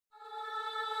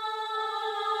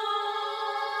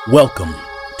Welcome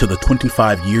to the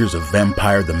 25 Years of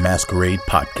Vampire the Masquerade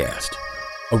podcast,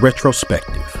 a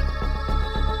retrospective.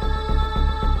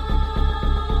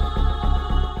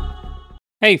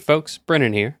 Hey folks,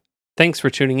 Brennan here. Thanks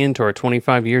for tuning in to our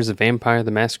 25 Years of Vampire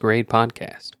the Masquerade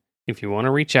podcast. If you want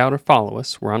to reach out or follow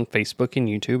us, we're on Facebook and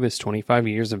YouTube as 25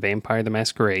 Years of Vampire the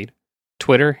Masquerade,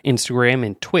 Twitter, Instagram,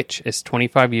 and Twitch as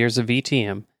 25 Years of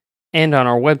VTM, and on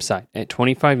our website at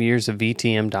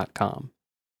 25yearsofvtm.com.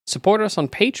 Support us on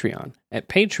Patreon at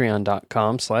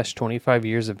patreon.com/25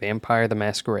 Years of Vampire the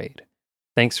Masquerade.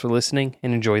 Thanks for listening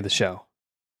and enjoy the show.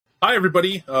 Hi,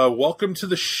 everybody. Welcome to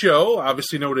the show.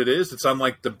 Obviously, you know what it is. It's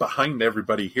unlike the behind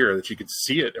everybody here that you can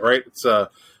see it, right? It's an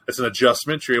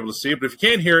adjustment. You're able to see it. But if you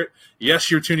can't hear it, yes,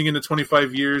 you're tuning into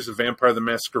 25 Years of Vampire the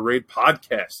Masquerade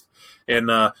podcast. And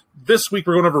this week,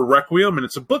 we're going over Requiem, and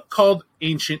it's a book called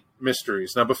Ancient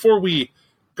Mysteries. Now, before we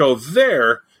go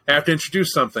there, I have to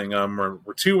introduce something. We're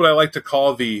to what I like to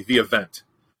call the event.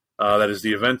 That is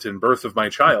the event and birth of my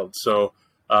child. So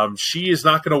she is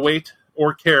not going to wait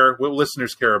or care what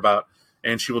listeners care about,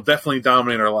 and she will definitely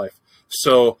dominate our life.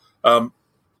 So I'm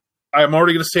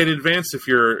already going to say it in advance. If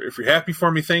you're happy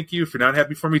for me, thank you. If you're not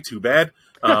happy for me, too bad.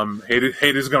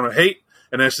 Haters going to hate,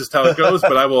 and that's just how it goes.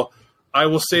 But I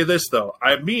will say this though.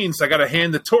 It means I got to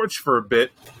hand the torch for a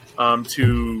bit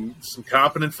to some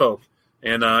competent folk.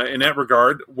 And in that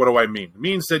regard, what do I mean? It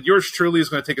means that yours truly is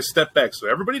going to take a step back. So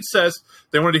everybody says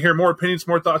they wanted to hear more opinions,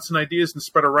 more thoughts and ideas, and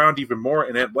spread around even more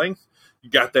and at length.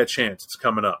 You got that chance. It's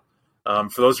coming up.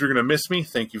 For those who are going to miss me,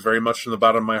 thank you very much from the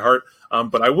bottom of my heart.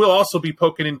 But I will also be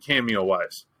poking in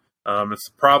cameo-wise. It's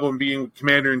the problem being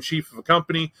commander-in-chief of a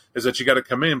company is that you got to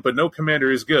come in, but no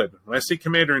commander is good. When I say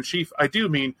commander-in-chief, I do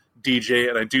mean DJ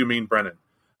and I do mean Brennan.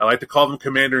 I like to call them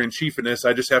commander-in-chief in this.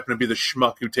 I just happen to be the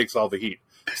schmuck who takes all the heat.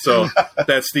 So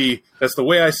that's the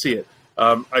way I see it.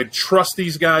 I trust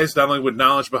these guys not only with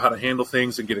knowledge about how to handle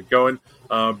things and get it going.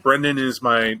 Brendan is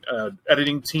my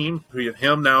editing team.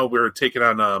 Now we're taking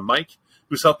on Mike,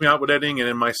 who's helping out with editing, and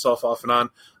then myself off and on.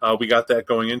 We got that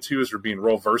going into as we're being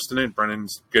real versed in it.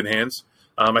 Brendan's good hands.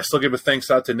 I still give a thanks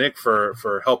out to Nick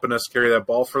for helping us carry that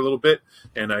ball for a little bit,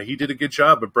 and he did a good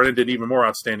job, but Brendan did an even more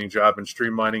outstanding job in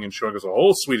streamlining and showing us a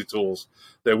whole suite of tools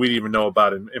that we didn't even know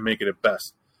about and making it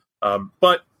best.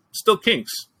 But still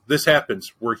kinks. This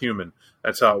happens. We're human.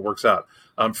 That's how it works out.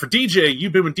 For DJ,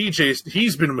 you've been with DJ.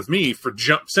 He's been with me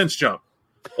since Jump.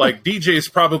 Like, DJ is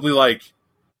probably like,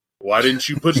 why didn't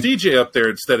you put DJ up there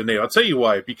instead of Nate? I'll tell you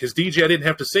why. Because DJ, I didn't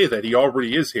have to say that. He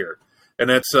already is here. And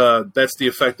that's the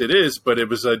effect it is. But it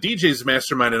was DJ's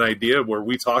masterminded idea where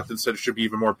we talked and said it should be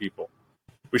even more people.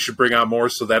 We should bring out more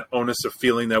so that onus of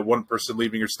feeling that one person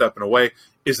leaving or stepping away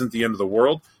isn't the end of the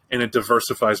world. And it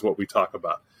diversifies what we talk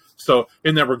about. So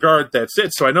in that regard, that's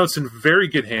it. So I know it's in very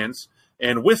good hands.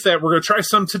 And with that, we're going to try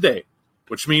some today,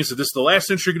 which means that this is the last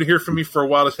intro you're going to hear from me for a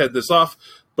while to head this off.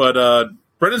 But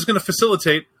Brendan's going to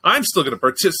facilitate. I'm still going to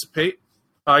participate.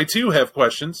 I, too, have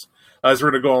questions as we're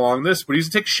going to go along this. But he's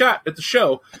going to take a shot at the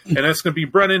show. And that's going to be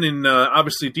Brennan and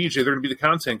obviously DJ. They're going to be the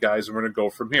content guys, and we're going to go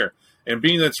from here. And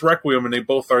being that it's Requiem, and they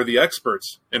both are the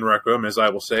experts in Requiem, as I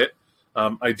will say it,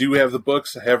 I do have the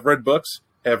books. I have read books.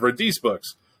 Have read these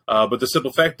books. But the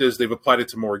simple fact is they've applied it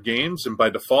to more games, and by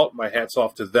default, my hat's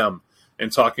off to them in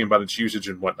talking about its usage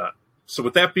and whatnot. So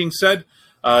with that being said,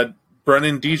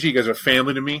 Brennan, DJ, you guys are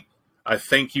family to me. I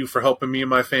thank you for helping me and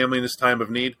my family in this time of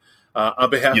need. On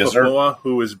behalf of Moa,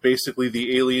 who is basically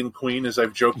the alien queen, as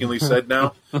I've jokingly said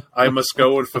now, I must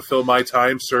go and fulfill my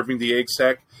time serving the egg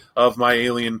sac of my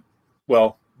alien,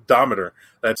 Dometer.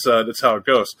 That's how it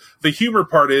goes. The humor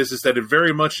part is that it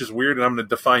very much is weird, and I'm going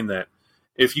to define that.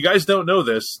 If you guys don't know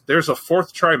this, there's a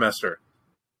fourth trimester.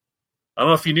 I don't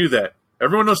know if you knew that.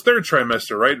 Everyone knows third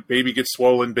trimester, right? Baby gets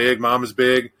swollen big, mom is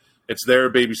big, it's there,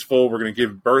 baby's full, we're going to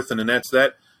give birth, and then that's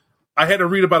that. I had to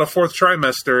read about a fourth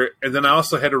trimester, and then I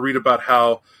also had to read about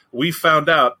how we found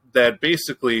out that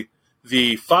basically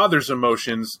the father's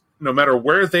emotions, no matter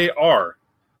where they are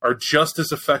just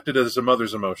as affected as the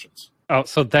mother's emotions. Oh,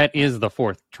 so that is the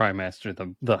fourth trimester,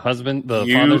 the husband,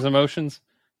 father's emotions?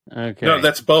 Okay. No,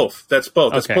 that's both. That's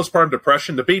Okay. postpartum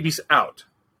depression. The baby's out,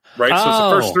 right? So it's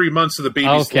the first 3 months of the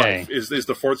baby's life is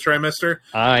the fourth trimester.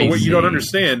 But what you don't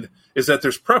understand is that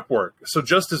there's prep work. So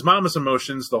just as mama's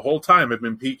emotions the whole time have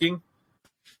been peaking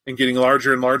and getting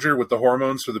larger and larger with the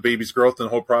hormones for the baby's growth and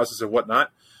the whole process and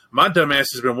whatnot, my dumb ass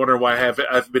has been wondering why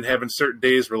I've been having certain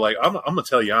days where, like, I'm going to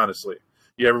tell you honestly,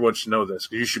 everyone should know this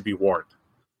because you should be warned.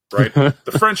 Right,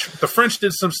 the French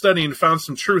did some study and found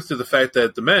some truth to the fact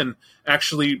that the men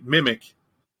actually mimic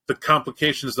the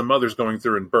complications the mother's going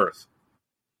through in birth.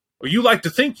 Or you like to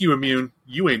think you immune,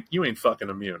 you ain't fucking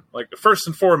immune. Like, first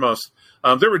and foremost,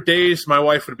 there were days my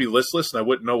wife would be listless and I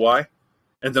wouldn't know why.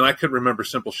 And then I couldn't remember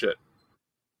simple shit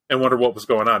and wonder what was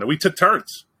going on. And we took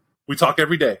turns. We talk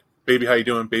every day. Baby, how you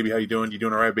doing? Baby, how you doing? You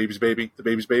doing all right? Baby's baby? The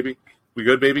baby's baby? We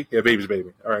good, baby? Yeah, baby's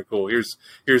baby. All right, cool. Here's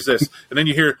this. And then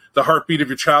you hear the heartbeat of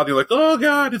your child. You're like, oh,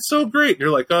 God, it's so great. You're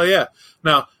like, oh, yeah.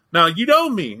 Now, you know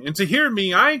me. And to hear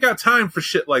me, I ain't got time for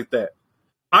shit like that.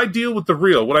 I deal with the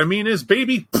real. What I mean is,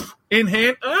 baby, in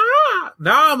hand.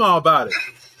 Now I'm all about it.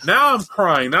 Now I'm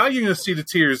crying. Now you're going to see the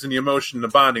tears and the emotion and the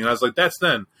bonding. And I was like, that's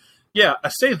then. Yeah, I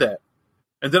say that.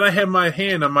 And then I had my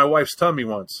hand on my wife's tummy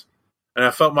once. And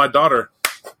I felt my daughter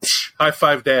high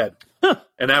five dad.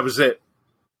 And that was it.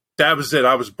 That was it.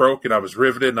 I was broken. I was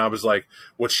riveted. And I was like,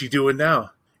 what's she doing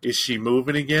now? Is she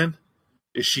moving again?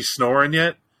 Is she snoring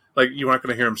yet? Like, you aren't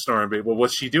going to hear him snoring, babe. Well,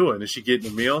 what's she doing? Is she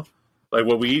getting a meal? Like,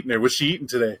 what we eating there? What's she eating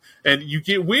today? And you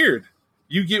get weird.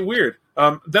 You get weird.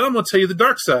 Then I'm going to tell you the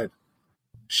dark side.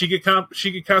 She get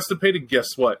constipated.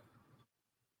 Guess what?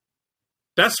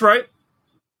 That's right.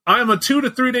 I am a 2 to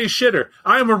 3 day shitter.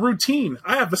 I am a routine.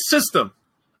 I have a system.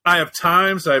 I have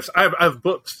times. I have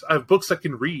books. I have books I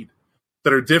can read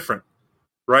that are different.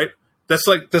 Right? That's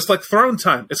like throne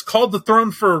time. It's called the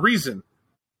throne for a reason.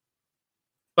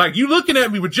 Like, you looking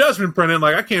at me with judgment, Brennan,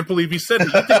 like, I can't believe he said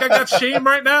it. You think I got shame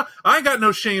right now? I ain't got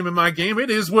no shame in my game. It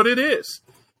is what it is.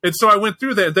 And so I went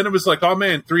through that. Then it was like, oh,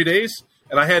 man, 3 days?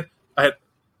 And I had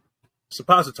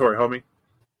suppository, homie.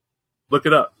 Look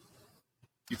it up.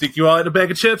 You think you all had a bag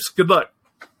of chips? Good luck.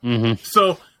 Mm-hmm.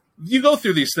 So you go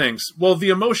through these things. Well, the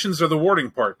emotions are the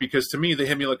warding part, because to me, they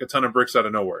hit me like a ton of bricks out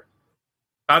of nowhere.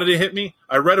 How did it hit me?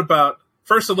 I read about,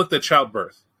 first I looked at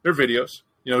childbirth. Their videos.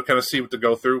 You know, kind of see what to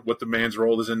go through, what the man's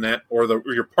role is in that, or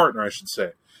your partner, I should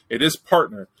say. It is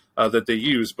partner that they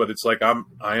use, but it's like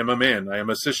I am a man. I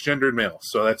am a cisgendered male.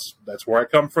 So that's where I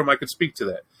come from. I could speak to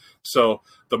that. So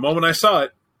the moment I saw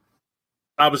it,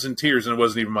 I was in tears, and it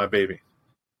wasn't even my baby.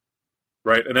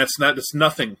 Right? And it's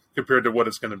nothing compared to what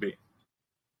it's going to be.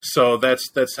 So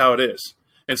that's how it is.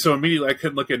 And so immediately I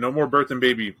couldn't look at no more birth and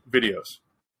baby videos,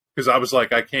 because I was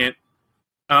like, I can't.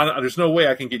 There's no way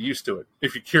I can get used to it.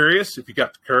 If you're curious, if you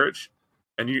got the courage,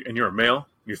 and you're a male,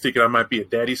 you're thinking I might be a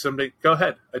daddy someday, go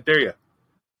ahead. I dare you.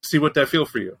 See what that feel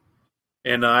for you.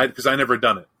 And because I never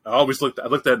done it. I looked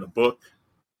at it in a book.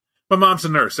 My mom's a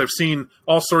nurse. I've seen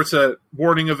all sorts of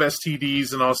warning of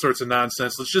STDs and all sorts of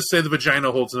nonsense. Let's just say the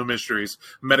vagina holds no mysteries,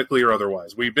 medically or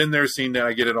otherwise. We've been there, seen that.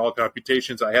 I get it, all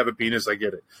computations. I have a penis. I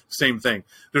get it. Same thing.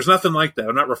 There's nothing like that.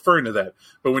 I'm not referring to that.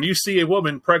 But when you see a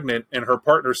woman pregnant and her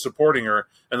partner's supporting her,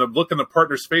 and the look in the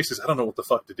partner's faces, I don't know what the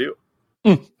fuck to do.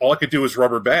 All I could do was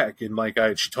rub her back. And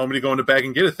she told me to go in the bag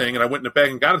and get a thing. And I went in the bag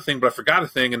and got a thing, but I forgot a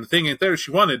thing. And the thing ain't there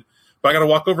she wanted. But I got to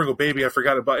walk over and go, baby, I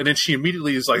forgot about it. And then she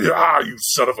immediately is like, you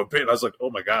son of a bitch. I was like,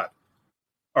 oh, my God.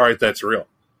 All right, that's real.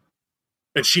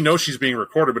 And she knows she's being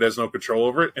recorded but has no control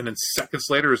over it. And then seconds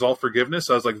later is all forgiveness.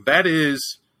 I was like, that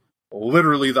is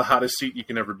literally the hottest seat you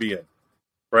can ever be in.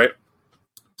 Right?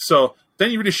 So then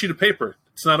you read a sheet of paper.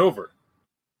 It's not over.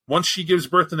 Once she gives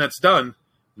birth and that's done,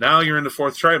 now you're in the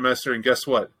 4th trimester. And guess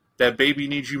what? That baby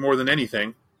needs you more than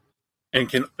anything, and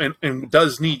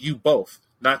does need you both.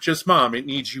 Not just mom, it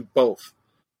needs you both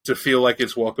to feel like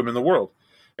it's welcome in the world.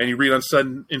 And you read on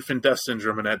sudden infant death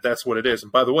syndrome, and that's what it is.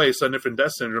 And by the way, sudden infant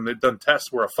death syndrome, they've done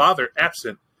tests where a father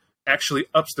absent actually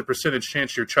ups the percentage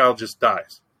chance your child just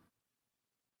dies.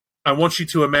 I want you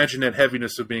to imagine that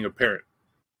heaviness of being a parent.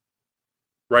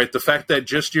 Right? The fact that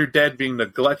just your dad being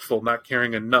neglectful, not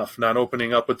caring enough, not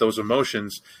opening up with those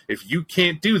emotions, if you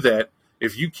can't do that,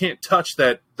 if you can't touch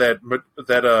that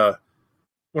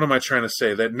what am I trying to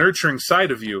say? That nurturing side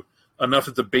of you enough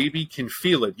that the baby can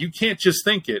feel it. You can't just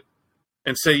think it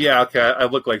and say, yeah, okay, I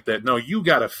look like that. No, you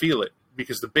got to feel it,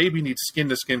 because the baby needs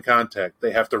skin-to-skin contact.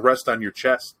 They have to rest on your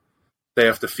chest. They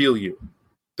have to feel you,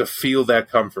 to feel that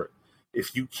comfort.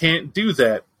 If you can't do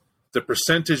that, the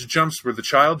percentage jumps where the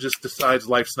child just decides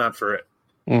life's not for it.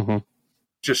 Mm-hmm.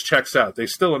 Just checks out. They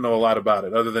still don't know a lot about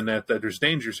it, other than that there's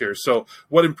dangers here. So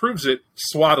what improves it?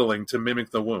 Swaddling to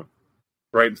mimic the womb.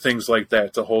 Right, and things like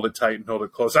that, to hold it tight and hold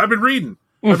it close. I've been reading.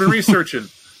 I've been researching.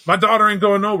 My daughter ain't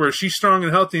going nowhere. She's strong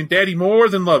and healthy, and daddy more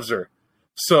than loves her.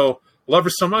 So, love her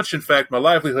so much, in fact, my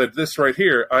livelihood, this right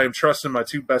here, I am trusting my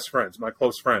 2 best friends, my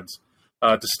close friends,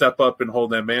 to step up and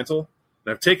hold that mantle.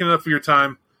 And I've taken enough of your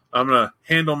time. I'm going to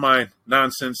handle my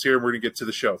nonsense here, and we're going to get to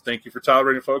the show. Thank you for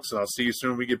tolerating, folks, and I'll see you soon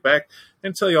when we get back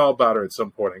and tell you all about her at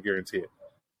some point, I guarantee it.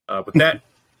 With that,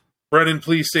 Brennan,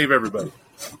 please save everybody.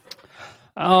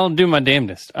 I'll do my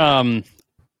damnedest.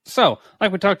 So,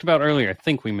 like we talked about earlier, I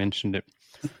think we mentioned it.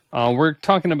 We're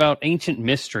talking about ancient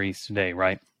mysteries today,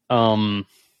 right?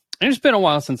 And it's been a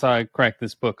while since I cracked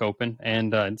this book open,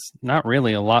 and it's not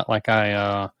really a lot like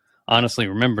I honestly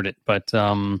remembered it. But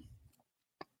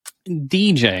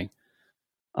DJ,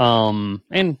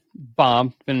 and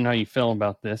Bob, depending on how you feel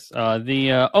about this,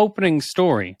 the opening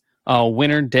story,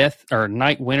 Winter, Death, or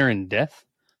Night, Winter, and Death.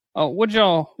 What'd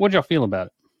y'all feel about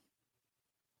it?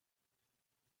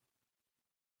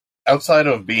 Outside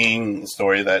of being a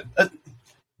story that,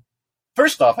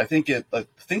 first off, I think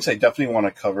things I definitely want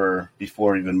to cover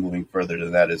before even moving further to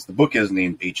that is the book is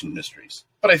named Ancient Mysteries.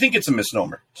 But I think it's a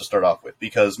misnomer to start off with,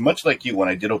 because much like you, when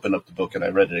I did open up the book and I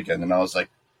read it again, and I was like,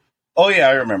 oh yeah,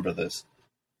 I remember this.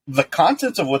 The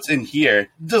content of what's in here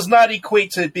does not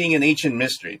equate to it being an ancient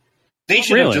mystery. They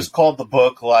should have just called the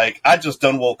book, like, I Just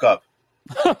Done Woke Up.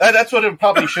 That's what it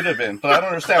probably should have been, but I don't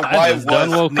understand why it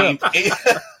was named...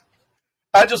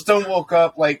 I Just Done Woke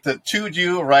Up, like the to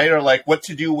do, right? Or like what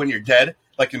to do when you're dead,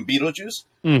 like in Beetlejuice.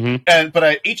 Mm-hmm.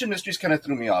 But Ancient Mysteries kind of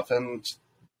threw me off. And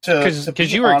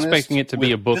because you were expecting it to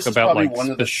be a book about like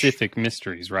specific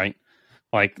mysteries, right?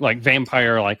 Like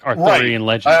vampire, like Arthurian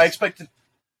legends. I expected.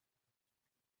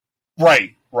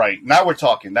 Right. Now we're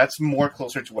talking. That's more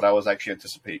closer to what I was actually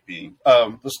anticipating being.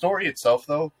 The story itself,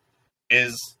 though,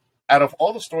 is out of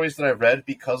all the stories that I've read,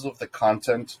 because of the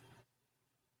content.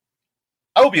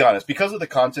 I will be honest, because of the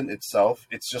content itself,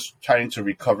 it's just trying to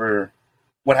recover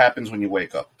what happens when you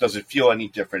wake up. Does it feel any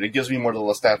different? It gives me more the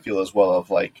Lestat feel as well of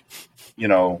like,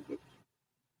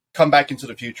 come back into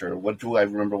the future. What do I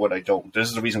remember, what I don't? This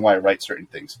is the reason why I write certain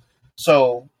things.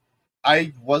 So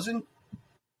I wasn't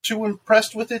too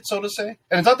impressed with it, so to say.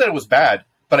 And it's not that it was bad,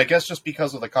 but I guess just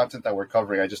because of the content that we're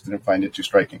covering, I just didn't find it too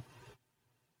striking.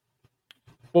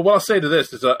 Well, what I'll say to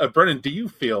this is, Brennan, do you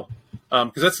feel...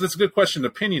 Because that's a good question.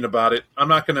 Opinion about it. I'm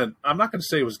not gonna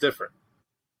say it was different.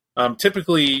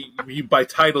 Typically, by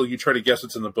title, you try to guess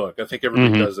what's in the book. I think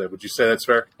everybody does that. Would you say that's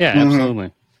fair? Yeah,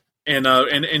 absolutely.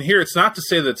 And here it's not to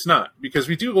say that it's not, because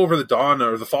we do go over the dawn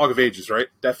or the fog of ages, right?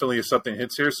 Definitely if something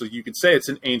hits here, so you could say it's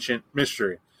an ancient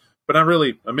mystery, but not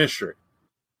really a mystery,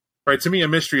 right? To me, a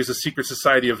mystery is a secret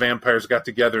society of vampires got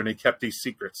together and they kept these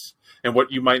secrets. And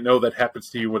what you might know that happens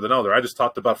to you with an elder. I just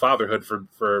talked about fatherhood for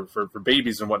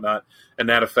babies and whatnot, and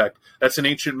that effect. That's an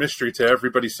ancient mystery to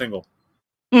everybody single.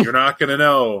 You're not going to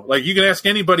know. Like, you can ask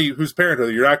anybody who's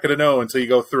parenthood, you're not going to know until you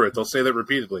go through it. They'll say that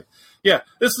repeatedly. Yeah,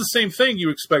 this is the same thing you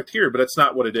expect here, but that's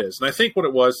not what it is. And I think what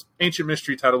it was, ancient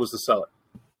mystery title was to sell it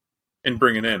and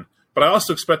bring it in. But I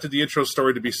also expected the intro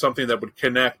story to be something that would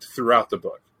connect throughout the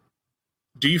book.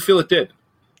 Do you feel it did?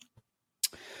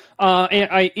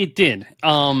 It did.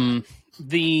 To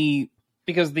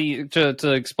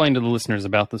explain to the listeners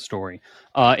about the story,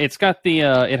 it's got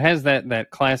it has that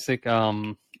classic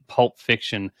Pulp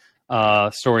Fiction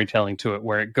storytelling to it,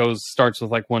 where it starts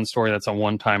with like one story that's on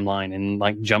one timeline and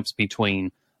like jumps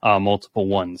between multiple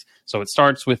ones. So it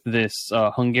starts with this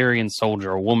Hungarian soldier,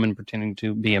 a woman pretending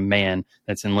to be a man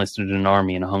that's enlisted in an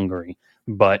army in Hungary,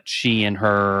 but she and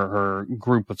her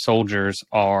group of soldiers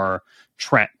are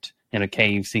trapped in a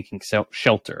cave seeking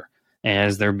shelter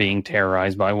as they're being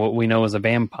terrorized by what we know as a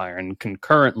vampire. And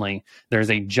concurrently,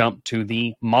 there's a jump to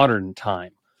the modern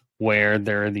time where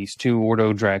there are these two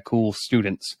Ordo Dracul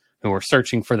students who are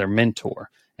searching for their mentor.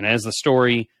 And as the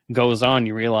story goes on,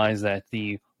 you realize that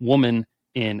the woman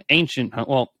in ancient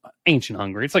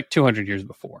Hungary, it's like 200 years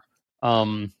before.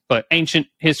 But ancient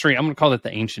history, I'm going to call it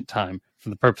the ancient time for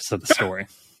the purpose of the story.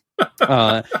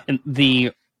 And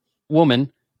the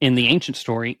woman in the ancient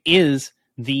story is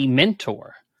the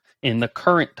mentor in the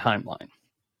current timeline.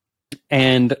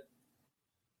 And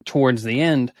towards the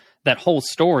end, that whole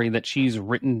story that she's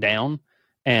written down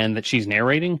and that she's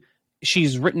narrating,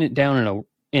 she's written it down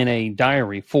in a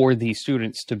diary for the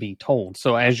students to be told.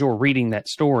 So as you're reading that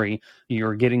story,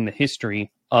 you're getting the history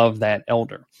of that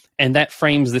elder. And that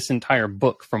frames this entire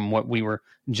book from what we were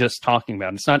just talking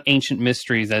about. It's not ancient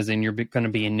mysteries as in you're going to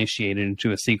be initiated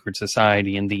into a secret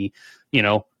society and the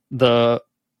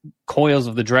coils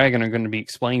of the dragon are going to be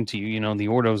explained to you, the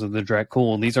Ordos of the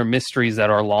Dracul. These are mysteries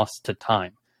that are lost to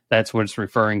time. That's what it's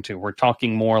referring to. We're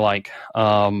talking more like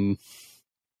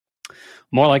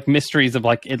mysteries of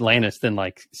like Atlantis than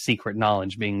like secret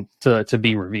knowledge being to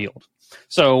be revealed.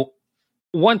 So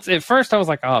at first I was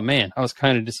like, oh man, I was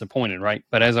kind of disappointed, right?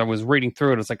 But as I was reading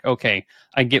through it, it's like, okay,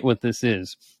 I get what this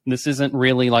is. This isn't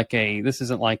like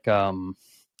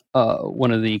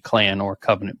one of the Clan or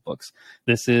Covenant books.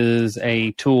 This is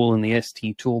a tool in the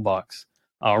ST toolbox.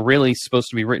 Really supposed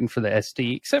to be written for the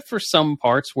ST, except for some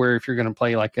parts where if you're going to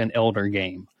play like an Elder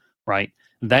game, right?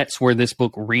 That's where this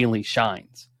book really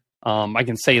shines. I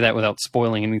can say that without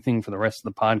spoiling anything for the rest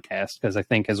of the podcast, because I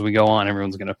think as we go on,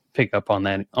 everyone's going to pick up on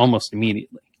that almost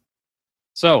immediately.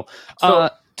 So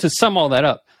to sum all that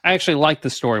up, I actually liked the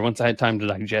story once I had time to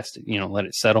digest it, let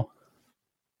it settle.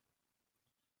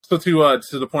 So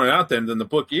to point out then the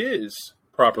book is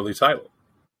properly titled,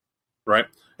 right?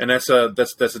 And that's a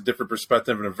different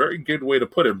perspective and a very good way to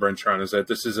put it, Brentron, is that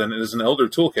this is an elder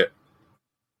toolkit.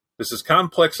 This is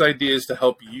complex ideas to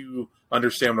help you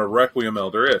understand what a Requiem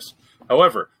Elder is.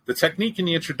 However, the technique in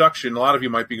the introduction, a lot of you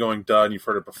might be going, duh, and you've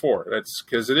heard it before. That's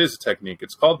because it is a technique.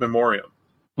 It's called memoriam,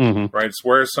 right? It's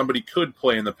where somebody could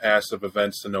play in the past of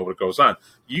events to know what goes on.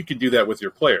 You can do that with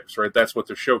your players, right? That's what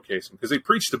they're showcasing, because they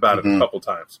preached about it a couple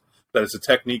times. That it's a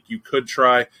technique you could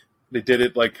try. They did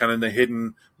it like kind of in the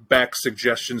hidden back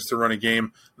suggestions to run a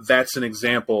game. That's an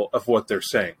example of what they're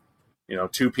saying.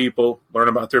 Two people learn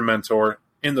about their mentor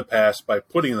in the past by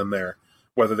putting them there,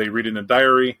 whether they read in a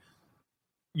diary.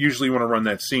 Usually you want to run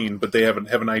that scene, but they have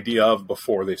an idea of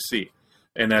before they see.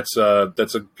 And that's a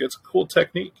cool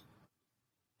technique.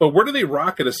 But where do they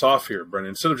rocket us off here, Brennan?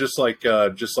 Instead of just like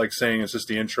saying it's just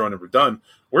the intro and we're done,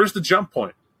 where's the jump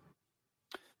point?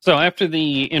 So after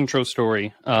the intro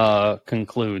story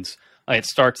concludes, it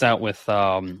starts out with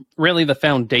really the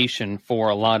foundation for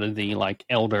a lot of the like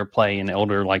elder play and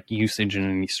elder like usage in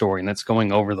any story, and that's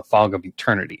going over the fog of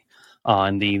eternity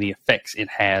and the effects it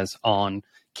has on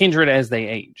kindred as they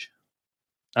age.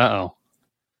 You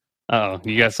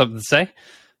got something to say?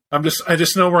 I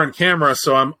just know we're on camera,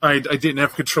 so I didn't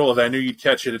have control of that. I knew you'd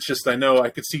catch it. It's just I know I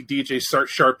could see DJ start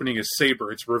sharpening his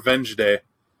saber. It's Revenge Day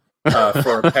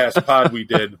for a past pod we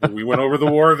did. We went over the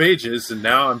War of Ages, and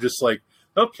now I'm just like,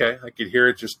 okay, I could hear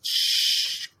it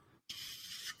just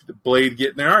the blade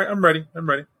getting there. All right, I'm ready. All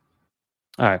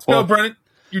right, well, no, Brennan,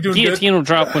 you're doing guillotine good. Will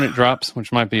drop when it drops,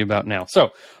 which might be about now.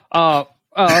 So, a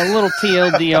little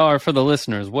TLDR for the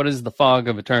listeners. What is the Fog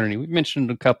of Eternity? We've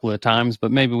mentioned it a couple of times,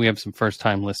 but maybe we have some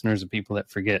first-time listeners and people that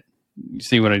forget. You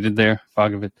see what I did there?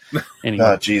 Fog of it. Anyway.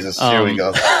 Oh, Jesus. Here we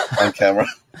go. On camera.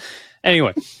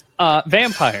 Anyway,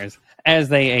 vampires, as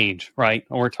they age, right?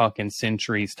 We're talking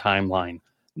centuries timeline.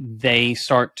 They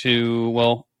start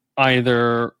to,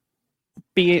 either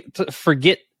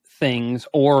forget things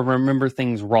or remember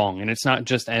things wrong. And it's not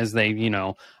just as they,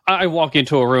 I walk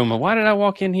into a room and why did I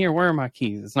walk in here? Where are my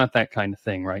keys? It's not that kind of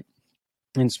thing, right?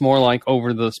 It's more like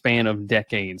over the span of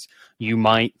decades, you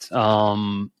might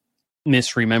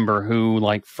misremember who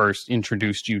like first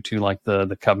introduced you to like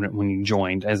the Covenant when you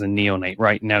joined as a neonate,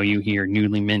 right? Now you hear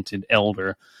newly minted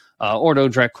elder Ordo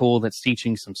Dracul that's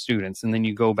teaching some students, and then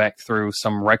you go back through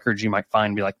some records you might find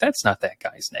and be like, that's not that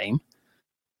guy's name,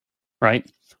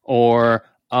 right? Or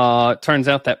turns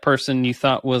out that person you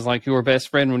thought was like your best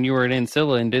friend when you were at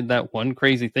Ancilla and did that one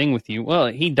crazy thing with you. Well,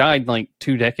 he died like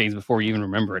 2 decades before you even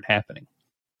remember it happening.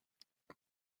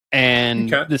 And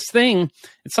this thing,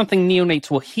 it's something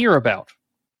neonates will hear about,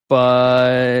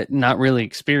 but not really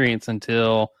experience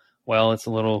until, it's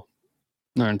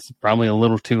probably a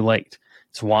little too late.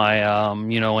 It's why,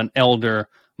 an elder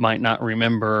might not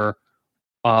remember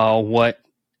what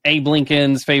Abe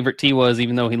Lincoln's favorite tea was,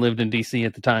 even though he lived in D.C.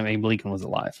 at the time Abe Lincoln was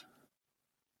alive.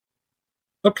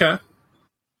 Okay.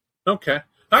 I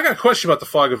got a question about the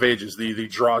Fog of Ages, the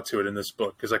draw to it in this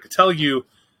book, because I could tell you,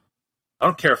 I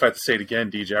don't care if I have to say it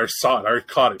again, DJ. I already saw it. I already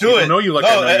caught it. Do it. Know you like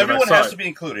no, everyone has to be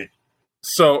included.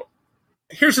 So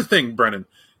here's the thing, Brennan.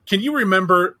 Can you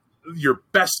remember your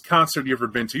best concert you ever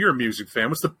been to? You're a music fan.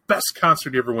 What's the best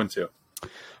concert you ever went to?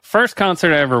 First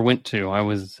concert I ever went to, I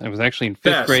was actually in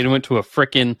fifth grade and went to a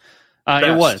frickin'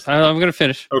 it was. I'm going to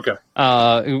finish. Okay.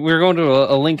 We were going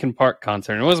to a Linkin Park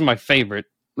concert, and it wasn't my favorite,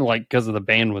 like, because of the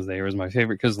band was there. It was my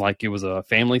favorite because, like, it was a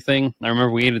family thing. I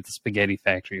remember we ate at the Spaghetti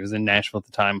Factory. It was in Nashville at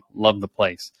the time. Loved the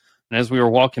place. And as we were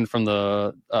walking from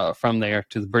there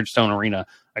to the Bridgestone Arena,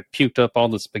 I puked up all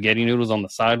the spaghetti noodles on the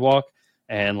sidewalk.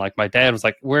 And, like, my dad was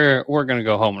like, we're going to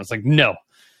go home. And I was like,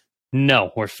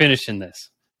 no, we're finishing this.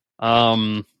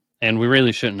 And we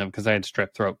really shouldn't have because I had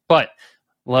strep throat. But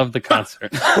love the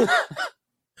concert.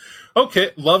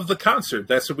 Okay, love the concert.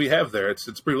 That's what we have there.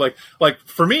 It's pretty like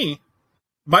for me,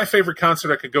 my favorite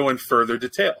concert I could go in further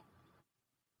detail.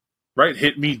 Right?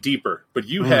 Hit me deeper. But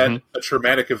you had a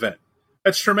traumatic event.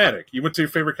 That's traumatic. You went to your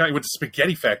favorite concert. You went to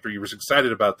Spaghetti Factory. You were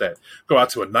excited about that. Go out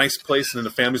to a nice place, and then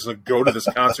the family's going to go to this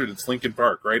concert. It's Linkin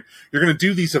Park, right? You're going to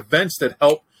do these events that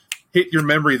help hit your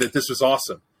memory that this was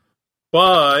awesome.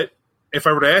 But if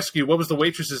I were to ask you, what was the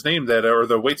waitress's name or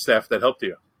the waitstaff that helped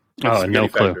you? Oh, no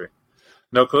clue.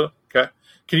 No clue? Okay.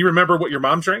 Can you remember what your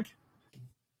mom drank?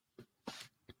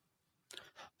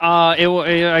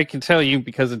 I can tell you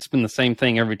because it's been the same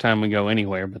thing every time we go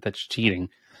anywhere, but that's cheating.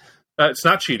 It's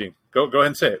not cheating. Go ahead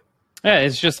and say it. Yeah,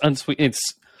 it's just unsweet. It's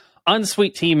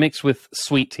unsweet tea mixed with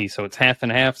sweet tea, so it's half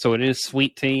and half. So it is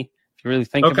sweet tea. If you really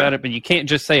think Okay. about it, but you can't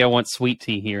just say I want sweet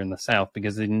tea here in the South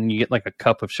because then you get like a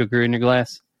cup of sugar in your glass.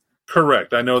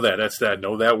 Correct. I know that. I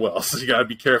know that well. So you got to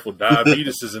be careful.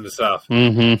 Diabetes is in the South.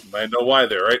 Mm-hmm. I know why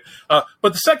there, right?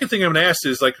 But the second thing I'm going to ask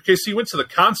is, like, okay, so you went to the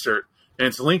concert, and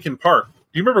it's Linkin Park.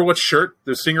 Do you remember what shirt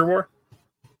the singer wore?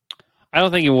 I don't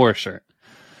think he wore a shirt.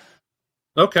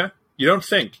 Okay. You don't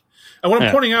think. And what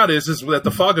I'm pointing out is that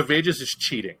the Fog of Ages is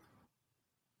cheating.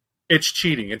 It's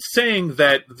cheating. It's saying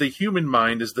that the human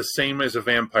mind is the same as a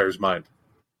vampire's mind.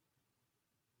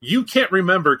 You can't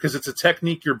remember because it's a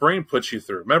technique your brain puts you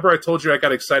through. Remember I told you I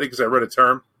got excited because I read a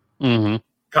term? Mm-hmm.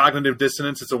 Cognitive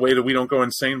dissonance. It's a way that we don't go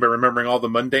insane by remembering all the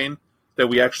mundane that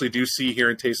we actually do see, hear,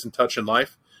 and taste and touch in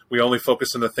life. We only focus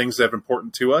on the things that are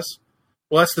important to us.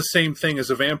 Well, that's the same thing as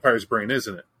a vampire's brain,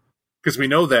 isn't it? Because we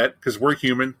know that because we're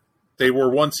human. They were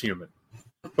once human.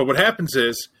 But what happens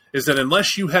is that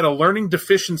unless you had a learning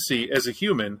deficiency as a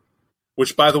human,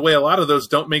 which, by the way, a lot of those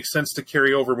don't make sense to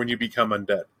carry over when you become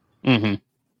undead. Mm-hmm.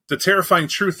 The terrifying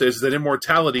truth is that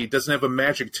immortality doesn't have a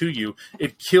magic to you.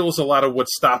 It kills a lot of what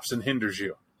stops and hinders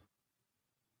you.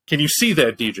 Can you see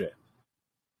that, DJ?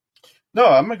 No,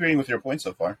 I'm agreeing with your point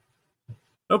so far.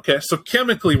 Okay, so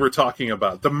chemically we're talking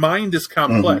about. The mind is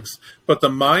complex, but the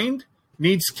mind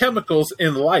needs chemicals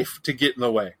in life to get in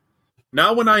the way.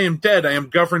 Now when I am dead, I am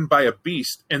governed by a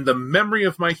beast, and the memory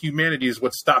of my humanity is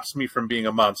what stops me from being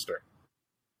a monster.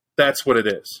 That's what it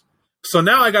is. So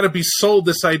now I got to be sold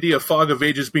this idea of Fog of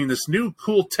Ages being this new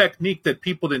cool technique that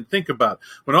people didn't think about,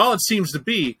 when all it seems to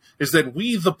be is that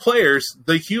we, the players,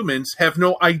 the humans, have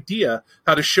no idea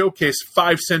how to showcase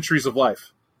 5 centuries of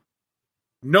life.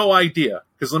 No idea.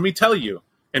 Because let me tell you,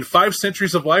 in 5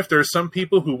 centuries of life, there are some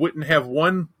people who wouldn't have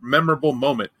one memorable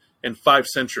moment in 5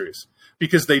 centuries.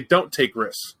 Because they don't take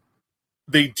risks.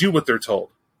 They do what they're told.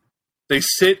 They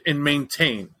sit and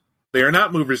maintain. They are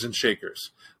not movers and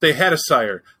shakers. They had a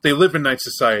sire. They live in night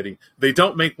society. They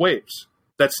don't make waves.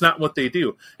 That's not what they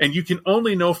do. And you can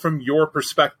only know from your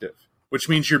perspective, which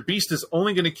means your beast is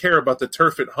only going to care about the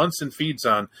turf it hunts and feeds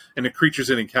on and the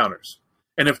creatures it encounters.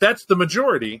 And if that's the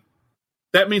majority,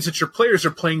 that means that your players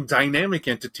are playing dynamic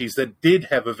entities that did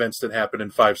have events that happened in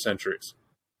 5 centuries.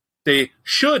 They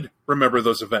should remember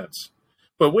those events.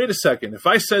 But wait a second, if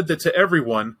I said that to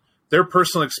everyone, their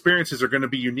personal experiences are going to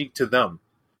be unique to them,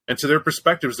 and to their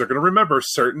perspectives, they're going to remember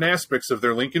certain aspects of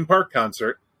their Linkin Park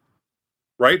concert,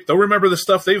 right? They'll remember the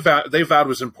stuff they vowed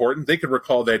was important. They could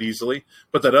recall that easily.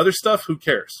 But that other stuff, who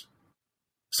cares?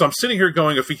 So I'm sitting here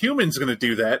going, if a human's going to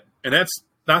do that, and that's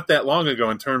not that long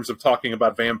ago in terms of talking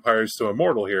about vampires to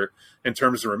immortal here, in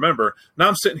terms of remember, now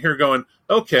I'm sitting here going,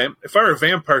 okay, if I were a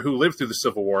vampire who lived through the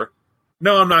Civil War,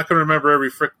 no, I'm not going to remember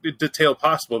every detail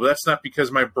possible, but that's not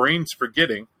because my brain's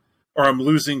forgetting or I'm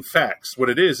losing facts. What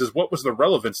it is what was the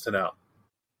relevance to now?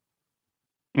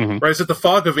 Mm-hmm. Right? Is it the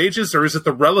Fog of Ages or is it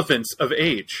the relevance of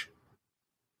age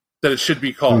that it should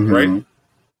be called, right?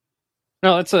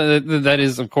 No, that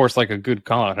is, of course, like a good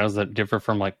call out. How does that differ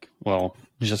from, like, well,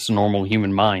 just normal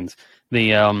human minds? They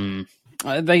go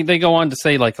on to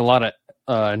say, like, a lot of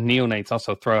neonates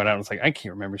also throw it out. It's like, I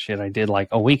can't remember shit I did like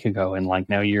a week ago, and like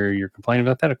now you're complaining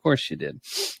about that. Of course you did.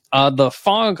 The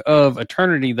Fog of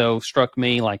Eternity though struck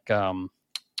me like,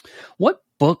 what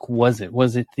book was it?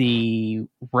 Was it the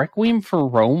Requiem for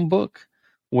Rome book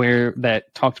where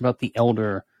that talked about the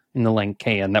Elder in the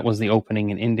Lankaea, and that was the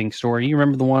opening and ending story? You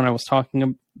remember the one I was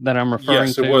talking that I'm referring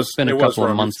yes, to? It's been a couple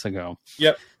of months ago.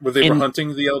 Yep, where they were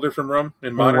hunting the Elder from Rome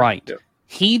in modern. Right. Yep.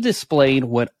 He displayed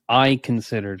what I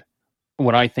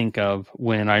think of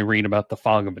when I read about the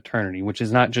Fog of Eternity, which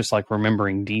is not just like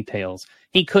remembering details.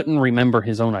 He couldn't remember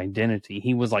his own identity.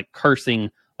 He was like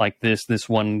cursing like this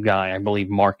one guy, I believe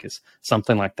Marcus,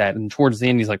 something like that. And towards the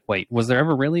end, he's like, wait, was there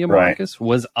ever really a Marcus? Right.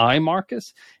 Was I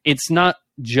Marcus? It's not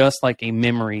just like a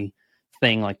memory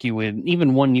thing like you would,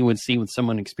 even one you would see with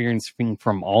someone experiencing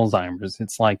from Alzheimer's.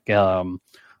 It's like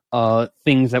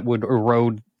things that would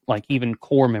erode like even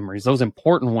core memories, those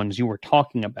important ones you were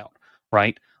talking about,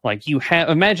 right? Like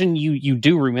imagine you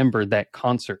do remember that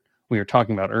concert we were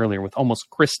talking about earlier with almost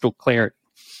crystal clarity,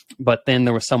 but then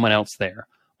there was someone else there,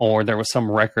 or there was some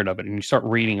record of it, and you start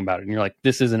reading about it, and you're like,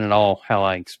 this isn't at all how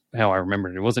I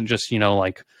remembered it. It wasn't just,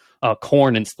 like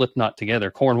Korn and Slipknot together.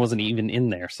 Korn wasn't even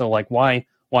in there. So like, why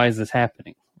is this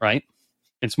happening, right?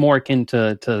 It's more akin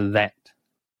to that.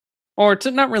 Or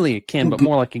to not really akin, but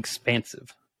more like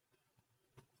expansive.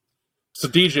 So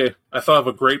DJ, I thought of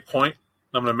a great point.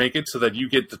 I'm going to make it so that you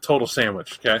get the total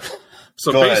sandwich, okay?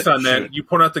 So based on that, you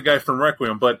point out the guy from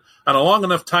Requiem, but on a long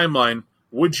enough timeline,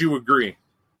 would you agree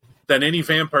that any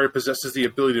vampire possesses the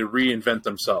ability to reinvent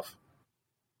themselves?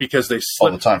 Because they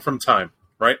slip from time,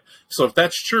 right? So if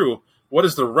that's true, what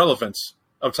is the relevance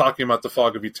of talking about the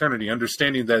Fog of Eternity,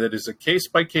 understanding that it is a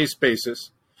case-by-case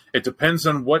basis. It depends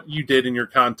on what you did in your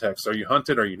context. Are you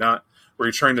hunted? Are you not? Were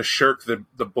you trying to shirk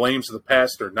the blames of the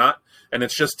past or not? And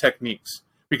it's just techniques.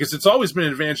 Because it's always been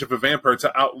an advantage of a vampire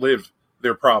to outlive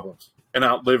their problems and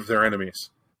outlive their enemies.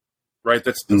 Right?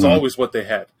 That's always what they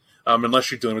had.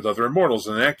 Unless you're dealing with other immortals.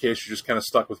 In that case, you're just kind of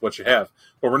stuck with what you have.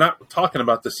 But we're not talking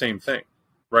about the same thing,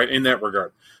 right, in that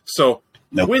regard. So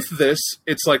with this,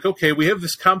 it's like, okay, we have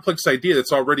this complex idea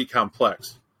that's already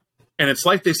complex. And it's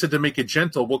like they said, to make it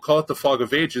gentle, we'll call it the Fog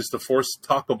of Ages to force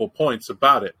talkable points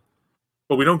about it.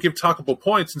 But we don't give talkable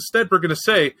points. Instead, we're going to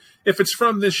say, if it's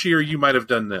from this year, you might have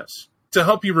done this. To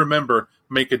help you remember,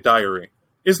 make a diary.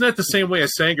 Isn't that the same way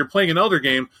as saying you're playing an Elder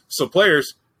game, so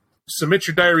players, submit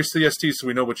your diaries to the ST so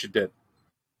we know what you did.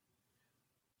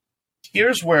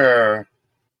 Here's where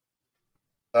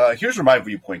my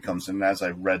viewpoint comes in as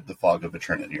I read The Fog of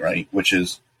Eternity, right? Which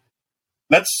is,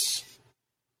 let's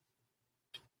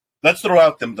throw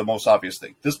out the most obvious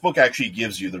thing. This book actually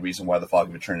gives you the reason why the Fog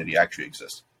of Eternity actually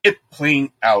exists. It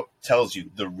plain out tells you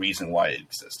the reason why it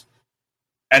exists.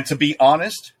 And to be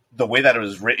honest, the way that it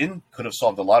was written could have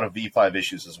solved a lot of V5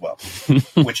 issues as well.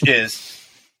 Which is,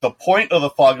 the point of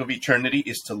the Fog of Eternity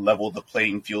is to level the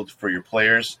playing field for your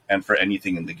players and for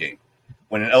anything in the game.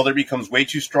 When an Elder becomes way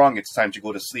too strong, it's time to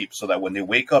go to sleep, so that when they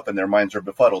wake up and their minds are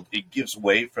befuddled, it gives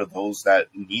way for those that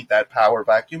need that power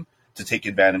vacuum to take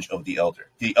advantage of the Elder.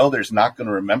 The Elder is not going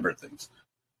to remember things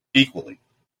equally.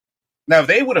 Now, if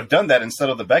they would have done that instead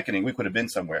of the beckoning, we could have been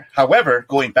somewhere. However,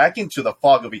 going back into the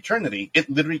Fog of Eternity, it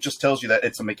literally just tells you that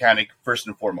it's a mechanic first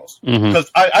and foremost. Because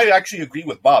I actually agree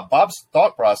with Bob. Bob's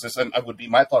thought process, and it would be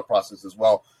my thought process as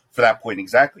well for that point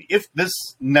exactly. If this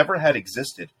never had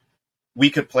existed, we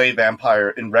could play Vampire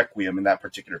in Requiem in that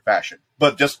particular fashion.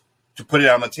 But just to put it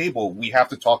on the table, we have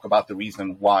to talk about the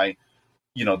reason why,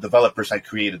 developers had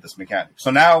created this mechanic.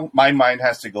 So now my mind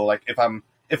has to go, like,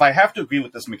 if I have to agree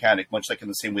with this mechanic, much like in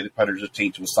the same way that Predators of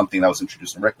Taint was something that was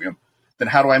introduced in Requiem, then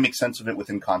how do I make sense of it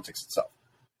within context itself?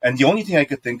 And the only thing I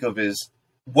could think of is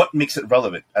what makes it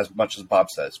relevant, as much as Bob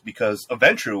says. Because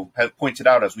Aventru had pointed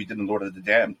out, as we did in Lord of the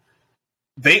Damned,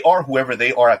 they are whoever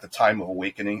they are at the time of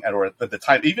awakening, or at the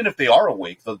time, even if they are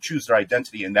awake, they'll choose their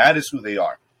identity, and that is who they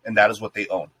are, and that is what they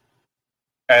own.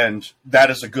 And that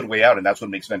is a good way out, and that's what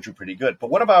makes Aventru pretty good. But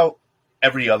what about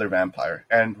every other vampire?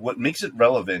 And what makes it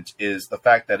relevant is the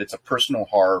fact that it's a personal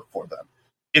horror for them.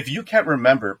 If you can't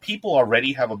remember, people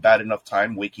already have a bad enough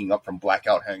time waking up from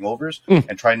blackout hangovers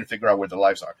and trying to figure out where their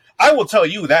lives are. I will tell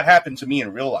you, that happened to me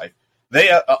in real life.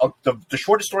 The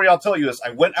shortest story I'll tell you is,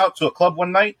 I went out to a club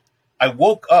one night, I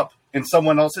woke up in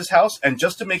someone else's house, and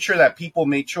just to make sure that people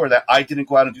made sure that I didn't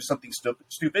go out and do something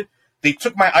stupid, they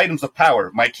took my items of power,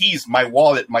 my keys, my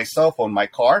wallet, my cell phone, my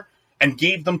car, and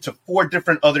gave them to 4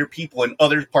 different other people in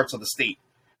other parts of the state.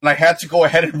 And I had to go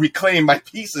ahead and reclaim my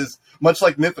pieces, much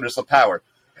like Mithras, of power.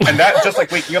 And that, just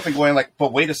like waking up and going like,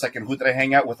 but wait a second, who did I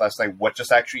hang out with last night? What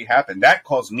just actually happened? That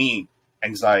caused me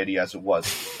anxiety as it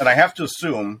was. And I have to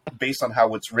assume, based on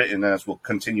how it's written, and as we'll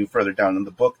continue further down in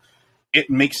the book, it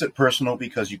makes it personal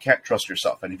because you can't trust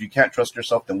yourself. And if you can't trust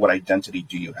yourself, then what identity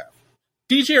do you have?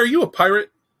 DJ, are you a pirate?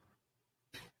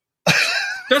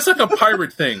 That's like a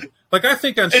pirate thing. Like, I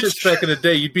think on ships back in the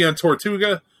day, you'd be on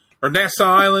Tortuga or Nassau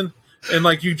Island, and,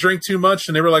 like, you drink too much,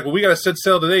 and they were like, well, we got to set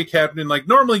sail today, Captain. And, like,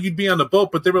 normally you'd be on the boat,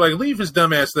 but they were like, leave his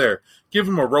dumb ass there. Give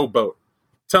him a rowboat.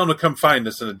 Tell him to come find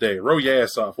us in a day. Row your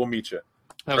ass off. We'll meet you.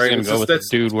 I was going to go with the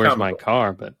dude, where's my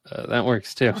car? But that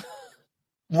works, too.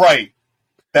 Right.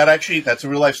 That's a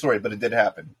real-life story, but it did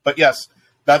happen. But, yes,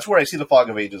 that's where I see the Fog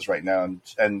of Ages right now,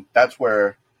 and that's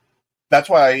why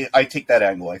I take that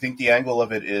angle. I think the angle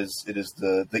of it is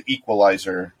the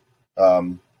equalizer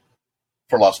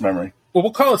for Lost Memory. Well,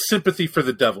 we'll call it sympathy for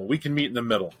the devil. We can meet in the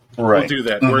middle. Right. We'll do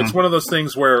that. Where it's one of those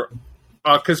things where,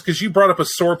 because you brought up a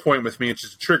sore point with me, it's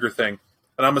just a trigger thing,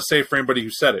 and I'm going to say for anybody who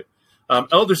said it,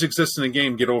 elders exist in the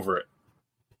game, get over it.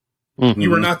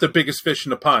 You are not the biggest fish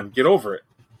in the pond. Get over it.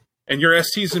 And your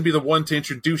ST is going to be the one to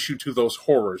introduce you to those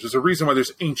horrors. There's a reason why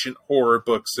there's ancient horror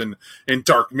books and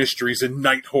dark mysteries and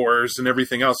night horrors and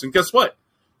everything else. And guess what?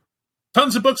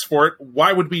 Tons of books for it.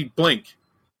 Why would we blink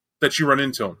that you run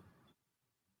into them?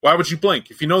 Why would you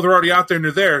blink? If you know they're already out there and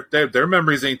they're there, their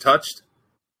memories ain't touched.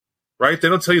 Right? They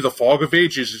don't tell you the Fog of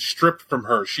Ages is stripped from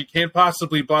her. She can't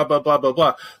possibly blah, blah, blah, blah,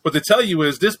 blah. What they tell you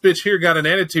is, this bitch here got an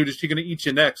attitude. Is she going to eat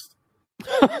you next?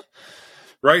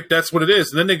 Right? That's what it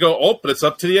is. And then they go, oh, but it's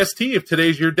up to the ST if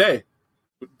today's your day.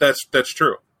 That's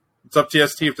true. It's up to the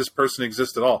ST if this person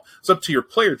exists at all. It's up to your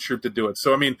player troop to do it.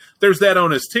 So, I mean, there's that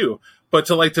onus too. But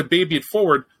to baby it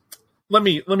forward, let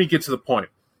me get to the point.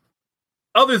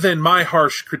 Other than my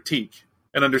harsh critique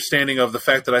an understanding of the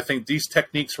fact that I think these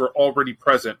techniques were already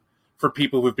present for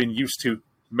people who've been used to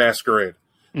Masquerade.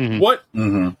 Mm-hmm. What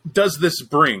does this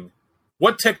bring?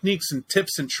 What techniques and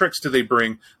tips and tricks do they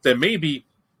bring that maybe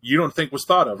you don't think was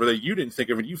thought of, or that you didn't think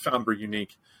of and you found were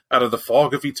unique out of the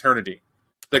Fog of Eternity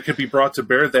that could be brought to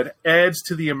bear that adds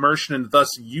to the immersion and thus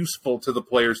useful to the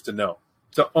players to know,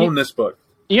 to own this book?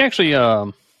 You actually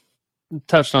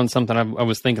touched on something I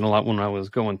was thinking a lot when I was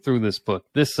going through this book.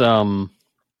 This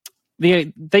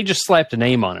they just slapped a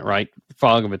name on it, right?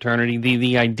 Fog of Eternity.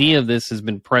 The idea of this has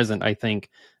been present, I think,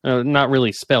 not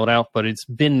really spelled out, but it's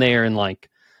been there in like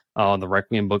the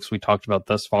Requiem books we talked about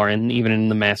thus far, and even in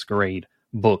the Masquerade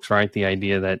books, right? The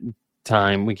idea that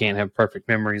time, we can't have perfect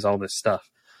memories, all this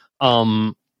stuff.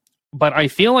 But I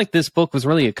feel like this book was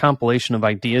really a compilation of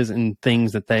ideas and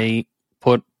things that they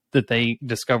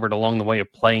discovered along the way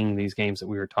of playing these games that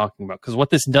we were talking about. Because what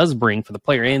this does bring for the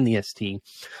player and the ST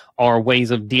are ways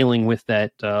of dealing with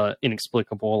that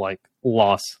inexplicable like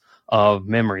loss of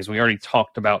memories. We already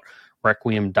talked about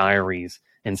Requiem diaries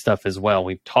and stuff as well.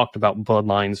 We've talked about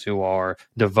Bloodlines who are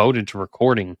devoted to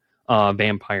recording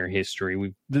vampire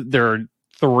history. There are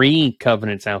 3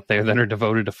 covenants out there that are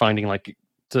devoted to finding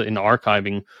in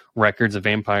archiving records of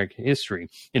vampire history.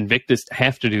 Invictus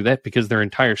have to do that because their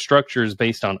entire structure is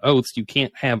based on oaths. You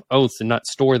can't have oaths and not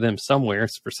store them somewhere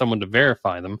for someone to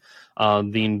verify them.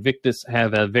 The Invictus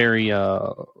have a very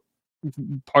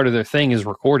part of their thing is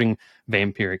recording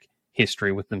vampiric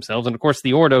history with themselves, and of course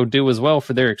the Ordo do as well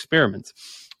for their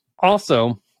experiments.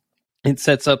 Also, it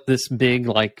sets up this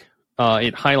big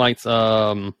it highlights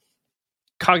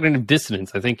cognitive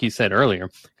dissonance, I think you said earlier,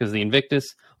 because the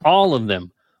Invictus, all of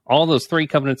them, all those 3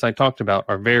 covenants I talked about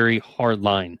are very hard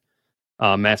line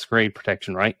Masquerade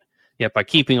protection, right? Yet by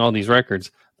keeping all these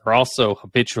records, they're also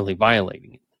habitually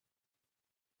violating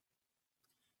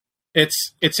it.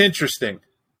 It's interesting,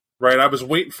 right? I was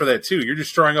waiting for that too. You're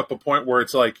just drawing up a point where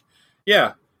it's like,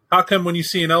 yeah, how come when you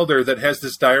see an elder that has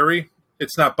this diary,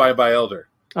 it's not Bye Elder?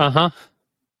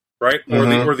 Right?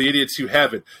 Mm-hmm. Or the idiots who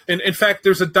have it. And in fact,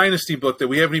 there's a Dynasty book that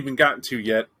we haven't even gotten to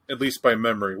yet, at least by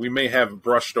memory. We may have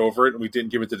brushed over it and we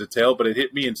didn't give it the detail, but it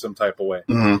hit me in some type of way.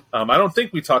 Mm-hmm. I don't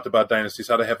think we talked about Dynasties,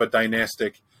 how to have a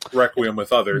dynastic Requiem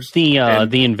with others. The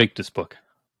Invictus book.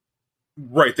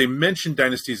 Right, they mentioned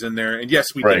Dynasties in there, and yes,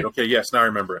 we did. Okay, yes, now I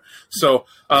remember it. So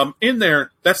in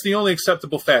there, that's the only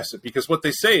acceptable facet, because what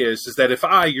they say is that if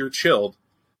you're chilled,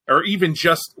 or even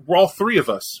just, we're all 3 of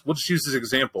us, we'll just use this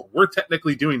example. We're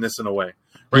technically doing this in a way,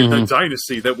 right? The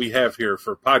dynasty that we have here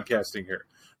for podcasting here,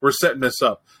 we're setting this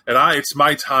up. And it's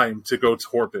my time to go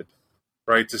torpid,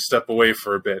 right? To step away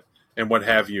for a bit and what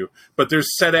have you. But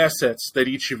there's set assets that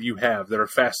each of you have that are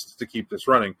fast to keep this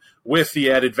running, with the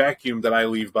added vacuum that I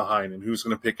leave behind, and who's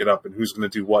going to pick it up and who's going to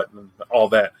do what, and all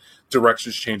that.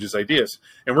 Directions, changes, ideas.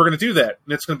 And we're going to do that,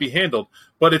 and it's going to be handled.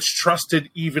 But it's trusted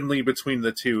evenly between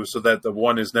the 2 so that the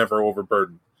one is never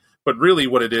overburdened. But really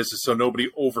what it is so nobody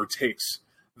overtakes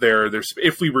their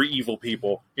if we were evil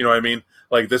people, you know what I mean?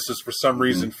 Like, this is for some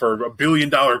reason for $1 billion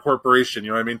corporation,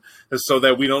 you know what I mean? So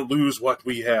that we don't lose what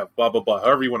we have, blah, blah, blah,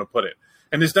 however you want to put it.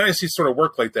 And these dynasties sort of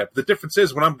work like that. But the difference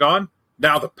is, when I'm gone,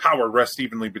 now the power rests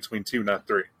evenly between 2, not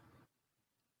 3.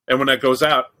 And when that goes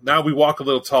out, now we walk a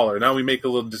little taller. Now we make a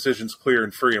little decisions clear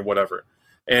and free and whatever.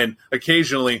 And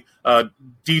occasionally,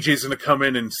 DJ's going to come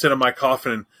in and sit on my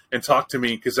coffin and talk to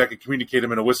me, because I can communicate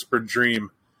him in a whispered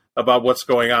dream about what's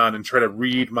going on and try to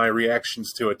read my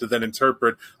reactions to it, to then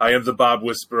interpret, I am the Bob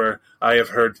Whisperer, I have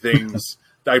heard things,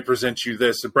 I present you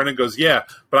this. And Brennan goes, yeah,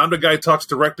 but I'm the guy who talks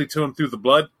directly to him through the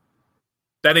blood.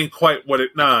 That ain't quite what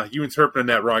it, you interpreting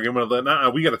that wrong. I'm going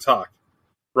to, we got to talk,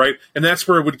 right? And that's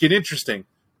where it would get interesting.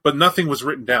 But nothing was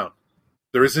written down.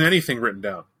 There isn't anything written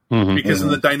down. Because in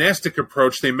the dynastic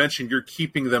approach, they mention you're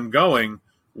keeping them going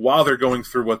while they're going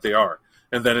through what they are.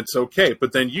 And then it's okay.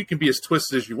 But then you can be as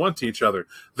twisted as you want to each other.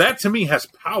 That, to me, has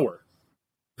power.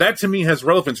 That, to me, has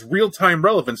relevance, real-time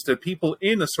relevance to people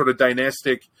in a sort of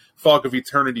dynastic Fog of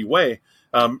Eternity way.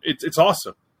 It's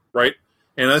awesome, right?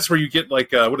 And that's where you get,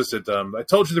 like, what is it? I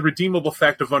told you the redeemable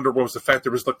fact of Underworld was the fact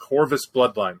there was the Corvus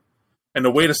bloodline. And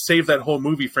the way to save that whole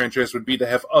movie franchise would be to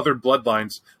have other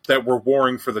bloodlines that were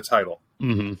warring for the title,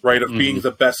 right? Of being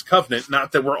the best covenant,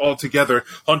 not that we're all together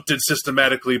hunted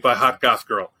systematically by Hot Goth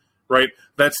Girl, right?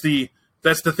 That's the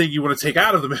thing you want to take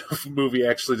out of the movie,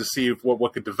 actually, to see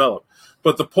what could develop.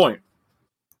 But the point,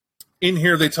 in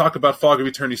here they talk about Fog of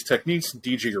Eternity's techniques.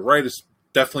 DJ, you're right, is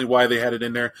definitely why they had it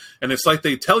in there. And it's like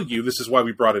they tell you, this is why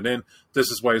we brought it in,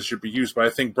 this is why it should be used. But I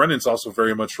think Brennan's also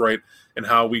very much right in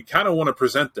how we kind of want to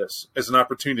present this as an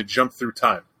opportunity to jump through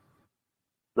time,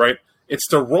 right? It's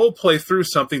to role play through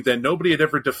something that nobody had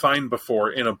ever defined before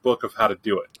in a book of how to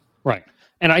do it. Right.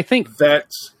 And I think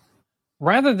That's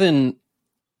rather than,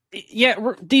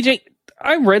 DJ,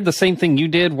 I read the same thing you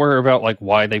did, where about like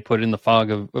why they put in the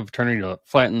fog of eternity to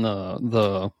flatten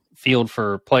the field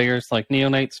for players like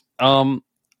neonates.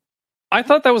 I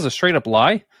thought that was a straight up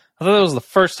lie. I thought that was the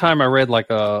first time I read like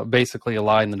basically a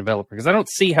lie in the developer, because I don't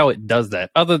see how it does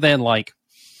that other than like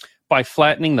by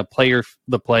flattening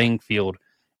the playing field.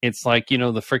 It's like, the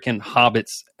freaking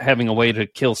hobbits having a way to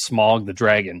kill Smaug the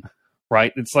dragon,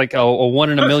 right? It's like a 1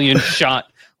 in a million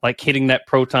shot, like hitting that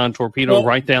proton torpedo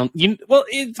right down. Because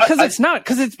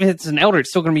it's an elder, it's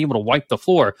still going to be able to wipe the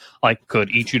floor. Like, could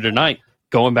eat you tonight.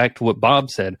 Going back to what Bob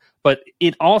said, but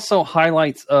it also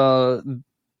highlights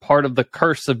part of the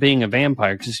curse of being a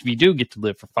vampire. Because if you do get to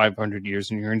live for 500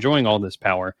 years and you're enjoying all this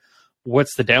power,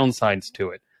 what's the downsides to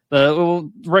it?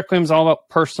 Requiem's all about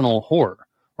personal horror.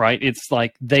 Right? It's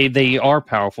like they are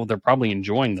powerful. They're probably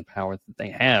enjoying the power that they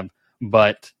have,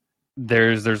 but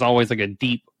there's always like a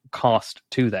deep cost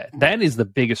to that. That is the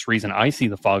biggest reason I see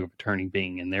the fog of eternity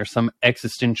being in there. Some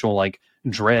existential like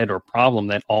dread or problem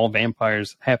that all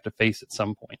vampires have to face at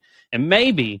some point. And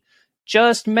maybe,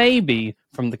 just maybe,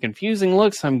 from the confusing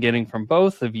looks I'm getting from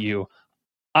both of you,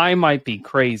 I might be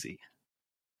crazy.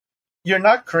 You're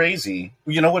not crazy.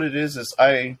 You know what it is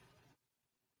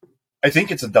I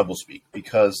think it's a doublespeak,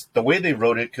 because the way they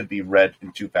wrote it could be read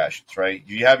in two fashions, right?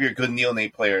 You have your good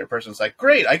neonate player, a person's like,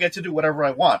 great, I get to do whatever I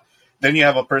want. Then you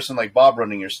have a person like Bob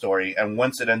running your story, and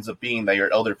once it ends up being that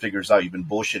your elder figures out you've been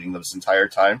bullshitting them this entire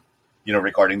time,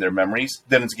 regarding their memories,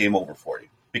 then it's game over for you,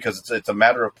 because it's a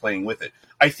matter of playing with it.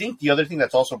 I think the other thing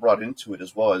that's also brought into it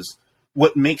as well is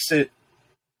what makes it,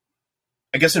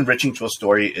 I guess, enriching to a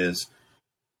story is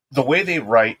the way they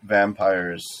write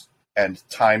vampires and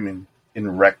time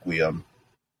in Requiem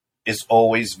is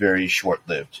always very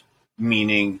short-lived,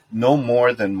 meaning no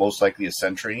more than most likely a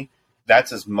century.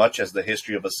 That's as much as the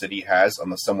history of a city has,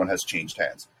 unless someone has changed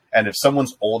hands. And if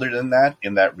someone's older than that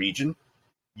in that region,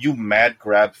 you mad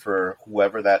grab for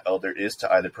whoever that elder is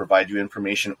to either provide you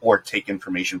information or take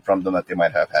information from them that they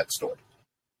might have had stored.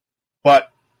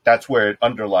 But that's where it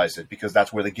underlies it, because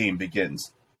that's where the game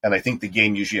begins. And I think the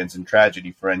game usually ends in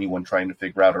tragedy for anyone trying to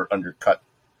figure out or undercut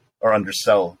or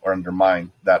undersell or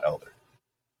undermine that elder.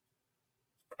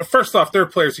 First off, there are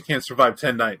players who can't survive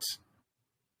 10 nights.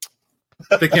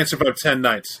 They can't survive 10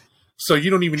 nights. So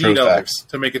you don't even need elders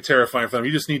to make it terrifying for them.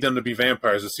 You just need them to be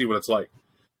vampires to see what it's like.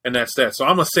 And that's that. So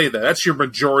I'm going to say that. That's your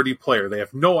majority player. They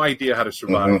have no idea how to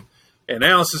survive. Mm-hmm.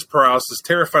 Analysis paralysis,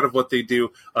 terrified of what they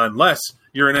do, unless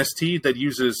you're an ST that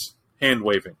uses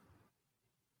hand-waving.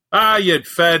 You had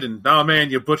fed, and man,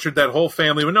 you butchered that whole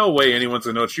family. Well, no way anyone's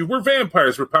going to notice you. We're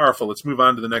vampires. We're powerful. Let's move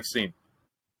on to the next scene.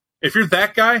 If you're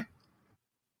that guy,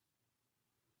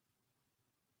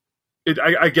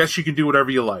 I guess you can do whatever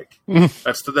you like.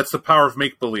 That's the power of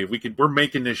make-believe. We're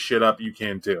making this shit up. You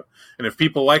can too. And if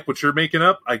people like what you're making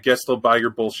up, I guess they'll buy your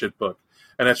bullshit book.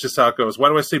 And that's just how it goes. Why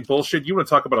do I say bullshit? You want to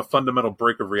talk about a fundamental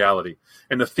break of reality.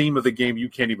 And the theme of the game, you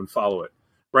can't even follow it.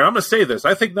 Right, I'm going to say this.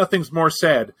 I think nothing's more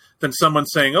sad than someone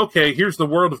saying, okay, here's the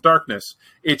world of darkness.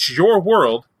 It's your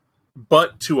world,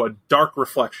 but to a dark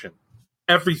reflection.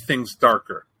 Everything's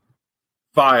darker.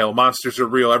 Vile, monsters are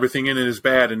real, everything in it is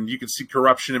bad, and you can see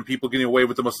corruption and people getting away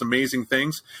with the most amazing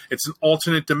things. It's an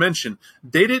alternate dimension.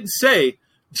 They didn't say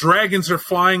dragons are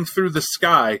flying through the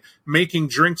sky, making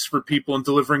drinks for people and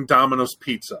delivering Domino's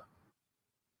pizza.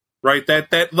 Right?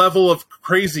 That level of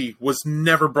crazy was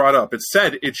never brought up. It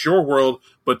said it's your world,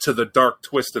 but to the dark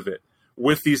twist of it,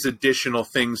 with these additional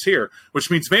things here, which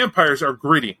means vampires are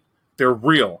gritty. They're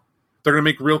real. They're going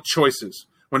to make real choices.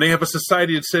 When they have a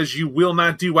society that says you will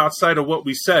not do outside of what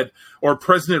we said, or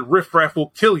President Riffraff will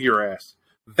kill your ass,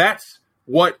 that's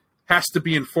what has to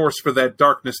be enforced for that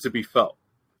darkness to be felt.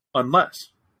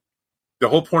 Unless the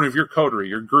whole point of your coterie,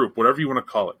 your group, whatever you want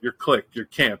to call it, your clique, your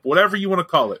camp, whatever you want to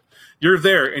call it, you're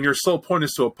there and your sole point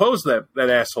is to oppose that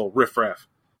asshole, riffraff.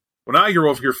 Well, now you're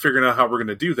over here figuring out how we're going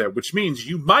to do that, which means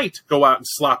you might go out and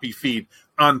sloppy feed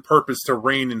on purpose to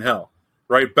reign in hell,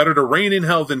 right? Better to reign in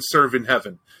hell than serve in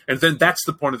heaven. And then that's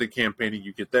the point of the campaign, and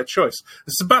you get that choice.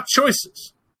 It's about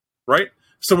choices, right?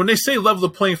 So when they say level the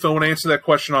playing field, when I answer that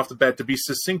question off the bat, to be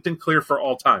succinct and clear for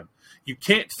all time. You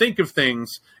can't think of things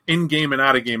in-game and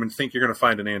out-of-game and think you're going to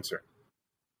find an answer.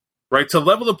 Right? To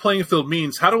level the playing field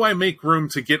means, how do I make room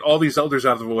to get all these elders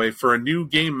out of the way for a new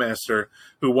game master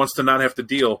who wants to not have to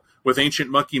deal with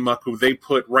ancient mucky muck who they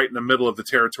put right in the middle of the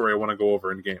territory I want to go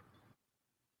over in-game?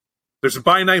 There's a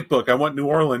by-night book. I want New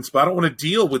Orleans, but I don't want to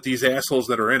deal with these assholes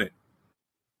that are in it.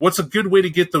 What's a good way to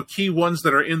get the key ones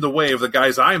that are in the way of the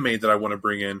guys I made that I want to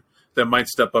bring in that might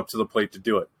step up to the plate to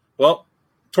do it? Well,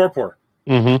 Torpor.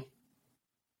 Mm-hmm.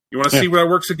 You want to see where that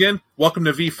works again? Welcome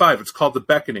to V5. It's called The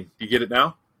Beckoning. You get it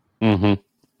now?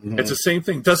 Mm-hmm. It's the same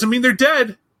thing. Doesn't mean they're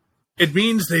dead. It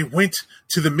means they went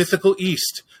to the mythical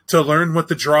East to learn what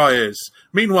the draw is.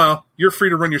 Meanwhile, you're free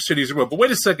to run your city as you will. But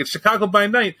wait a second. Chicago by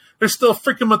night, there's still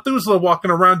freaking Methuselah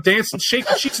walking around dancing,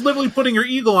 shaking. She's literally putting her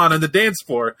eagle on the dance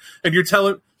floor. And you're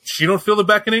telling she don't feel the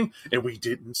beckoning? And we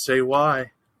didn't say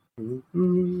why.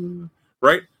 Ooh.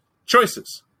 Right?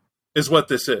 Choices is what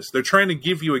this is. They're trying to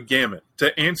give you a gamut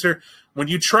to answer. When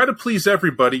you try to please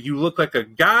everybody, you look like a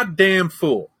goddamn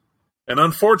fool. And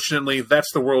unfortunately,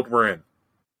 that's the world we're in.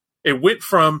 It went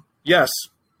from, yes,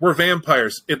 we're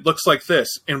vampires. It looks like this.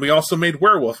 And we also made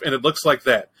werewolf, and it looks like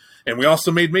that. And we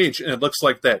also made mage, and it looks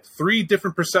like that. 3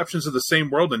 different perceptions of the same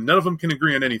world, and none of them can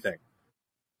agree on anything.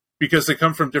 Because they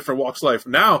come from different walks of life.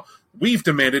 Now, we've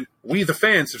demanded, we the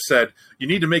fans have said, you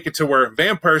need to make it to where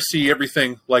vampires see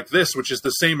everything like this, which is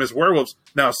the same as werewolves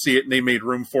now see it, and they made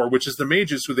room for, which is the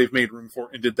mages who they've made room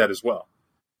for, and did that as well.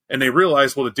 And they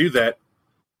realized, well, to do that,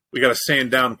 we got to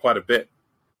sand down quite a bit.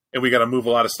 And we got to move a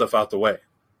lot of stuff out the way.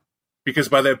 Because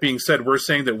by that being said, we're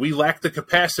saying that we lack the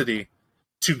capacity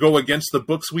to go against the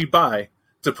books we buy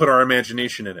to put our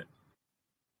imagination in it.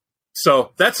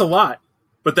 So that's a lot.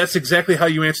 But that's exactly how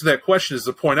you answer that question, is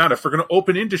to point out, if we're going to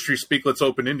open industry speak, let's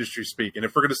open industry speak. And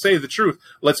if we're going to say the truth,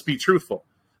 let's be truthful.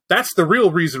 That's the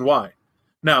real reason why.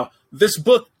 Now, this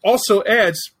book also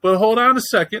adds, but hold on a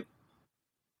second.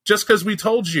 Just because we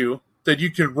told you that you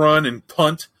can run and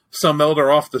punt some elder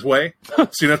off the way, so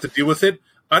you don't have to deal with it,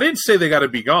 I didn't say they got to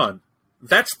be gone.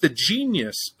 That's the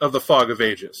genius of the Fog of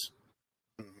Ages.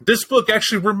 This book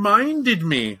actually reminded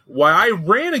me why I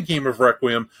ran a game of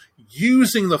Requiem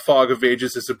using the Fog of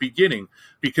Ages as a beginning,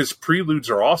 because preludes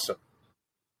are awesome.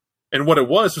 And what it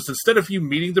was instead of you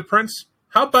meeting the prince,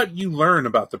 how about you learn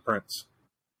about the prince?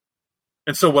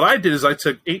 And so what I did is I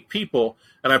took 8 people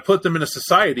and I put them in a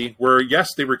society where, yes,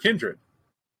 they were kindred.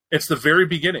 It's the very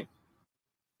beginning,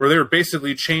 where they were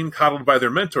basically chain-coddled by their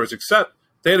mentors, except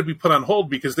they had to be put on hold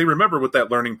because they remember what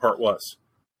that learning part was.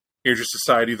 Here's your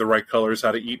society, the right colors,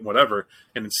 how to eat, and whatever.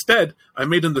 And instead, I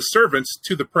made them the servants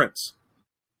to the prince,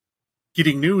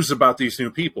 getting news about these new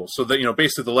people. So that,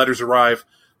 basically the letters arrive,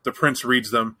 the prince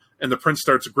reads them, and the prince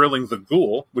starts grilling the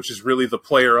ghoul, which is really the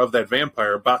player of that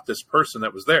vampire, about this person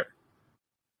that was there.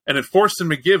 And it forced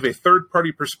them to give a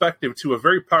third-party perspective to a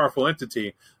very powerful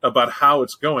entity about how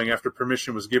it's going after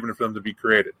permission was given for them to be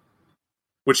created.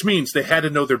 Which means they had to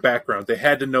know their background. They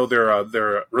had to know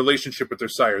their relationship with their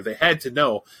sire. They had to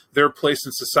know their place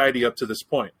in society up to this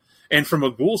point. And from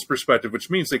a ghoul's perspective, which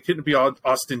means they couldn't be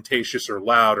ostentatious or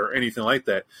loud or anything like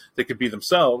that. They could be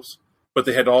themselves, but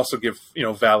they had to also give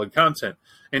valid content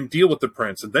and deal with the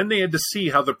prince. And then they had to see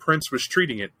how the prince was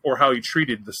treating it, or how he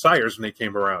treated the sires when they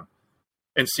came around,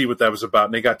 and see what that was about.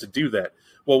 And they got to do that.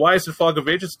 Well, why is it Fog of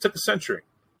Ages? It took a century.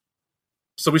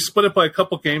 So we split it by a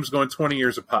couple games going 20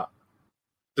 years a pop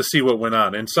to see what went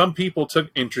on. And some people took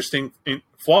interesting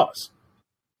flaws.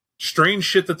 Strange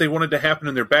shit that they wanted to happen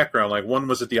in their background. Like one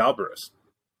was at the Alvarez,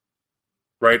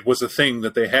 right? Was a thing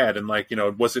that they had. And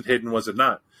was it hidden? Was it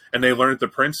not? And they learned the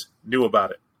prince knew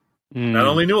about it. Not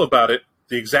only knew about it,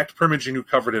 the exact Primogen who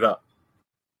covered it up.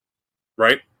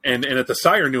 Right? And that the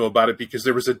sire knew about it because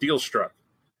there was a deal struck.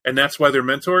 And that's why their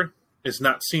mentor is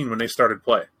not seen when they started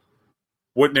play.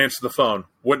 Wouldn't answer the phone.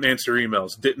 Wouldn't answer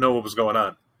emails. Didn't know what was going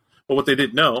on. But what they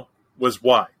didn't know was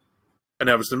why. And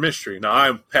that was the mystery. Now,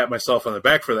 I pat myself on the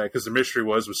back for that, because the mystery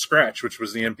was Scratch, which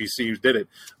was the NPC who did it.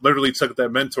 Literally took that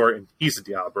mentor, and he's a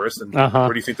Diablerist. And where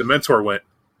do you think the mentor went?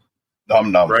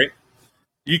 Nom nom. Right?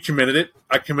 You committed it.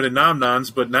 I committed nom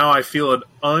noms, but now I feel an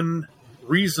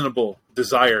unreasonable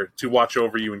desire to watch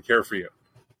over you and care for you.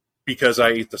 Because I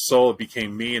ate the soul, it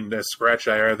became me, and as Scratch,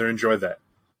 I rather enjoy that.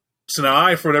 So now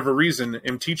I, for whatever reason,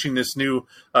 am teaching this new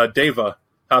Deva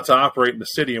how to operate in the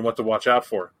city and what to watch out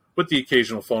for. With the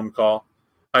occasional phone call,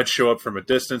 I'd show up from a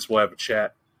distance, we'll have a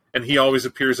chat, and he always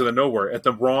appears out of nowhere at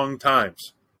the wrong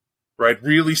times. Right?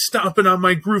 Really stomping on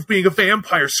my groove, being a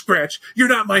vampire, Scratch. You're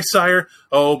not my sire.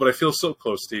 Oh, but I feel so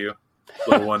close to you,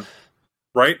 little one.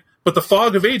 Right? But the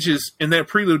Fog of Ages in that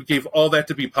prelude gave all that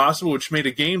to be possible, which made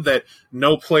a game that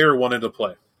no player wanted to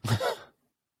play.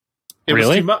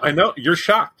 Really? I know. You're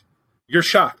shocked. You're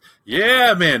shocked.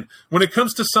 Yeah, man. When it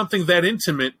comes to something that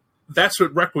intimate, that's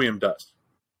what Requiem does.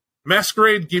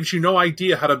 Masquerade gives you no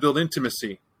idea how to build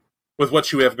intimacy with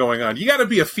what you have going on. You got to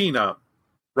be a phenom,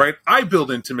 right? I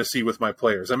build intimacy with my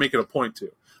players. I make it a point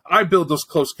to. I build those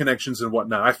close connections and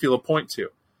whatnot. I feel a point to.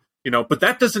 But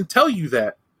that doesn't tell you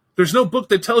that. There's no book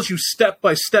that tells you step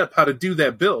by step how to do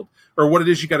that build, or what it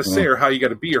is you got to say, or how you got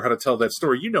to be, or how to tell that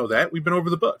story. You know that. We've been over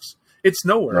the books. It's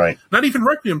nowhere. Right. Not even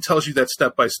Requiem tells you that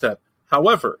step by step.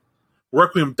 However,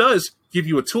 Requiem does give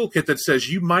you a toolkit that says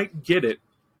you might get it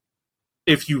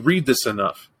if you read this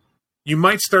enough. You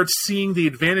might start seeing the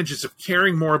advantages of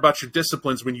caring more about your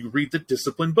disciplines when you read the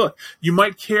discipline book. You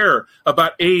might care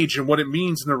about age and what it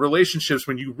means in the relationships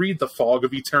when you read The Fog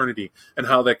of Eternity and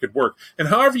how that could work. And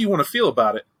however you want to feel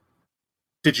about it.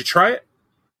 Did you try it?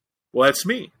 Well, that's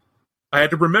me. I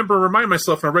had to remind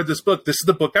myself when I read this book, this is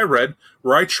the book I read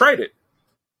where I tried it.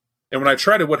 And when I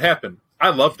tried it, what happened? I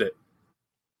loved it.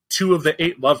 2 of the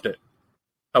 8 loved it.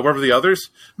 However, the others,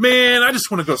 man, I just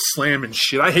want to go slamming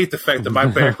shit. I hate the fact that my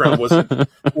background wasn't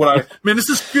what I... Man, this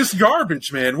is just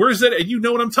garbage, man. Where is that? And you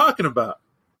know what I'm talking about.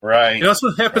 Right. You know, that's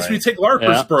what happens when you take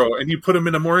LARPers, bro, and you put them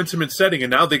in a more intimate setting,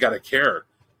 and now they got to care.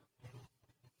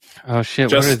 Oh,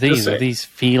 shit. What are these? Are these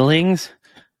feelings?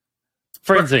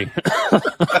 Frenzy.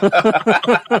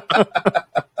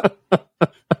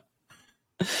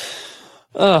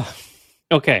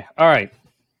 Okay. All right.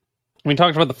 We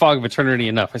talked about the Fog of Eternity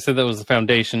enough. I said that was the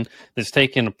foundation. That's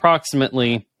taken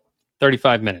approximately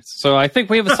 35 minutes. So I think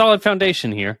we have a solid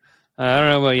foundation here. I don't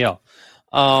know about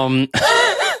y'all.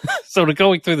 So to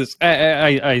going through this,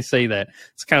 I say that.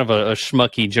 It's kind of a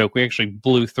schmucky joke. We actually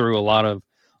blew through a lot of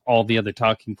all the other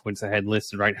talking points I had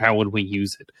listed, right? How would we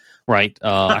use it, right?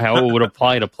 How it would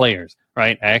apply to players,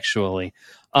 right? Actually.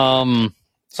 So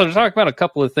to talk about a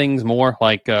couple of things more,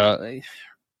 like...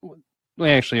 we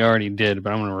actually already did,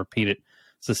 but I'm going to repeat it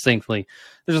succinctly.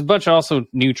 There's a bunch of also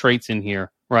new traits in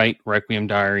here, right? Requiem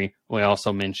Diary, we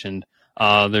also mentioned.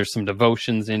 There's some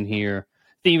devotions in here.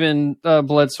 Even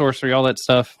blood sorcery, all that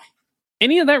stuff.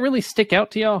 Any of that really stick out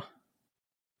to y'all?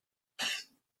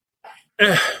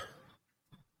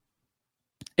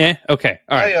 Okay.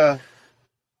 All right.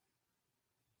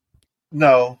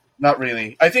 No, not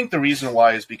really. I think the reason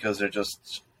why is because they're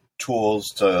just tools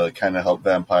to kind of help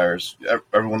vampires.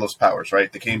 Everyone loves powers,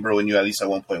 right? The Cane Bro in you, at least at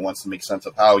one point, wants to make sense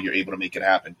of how you're able to make it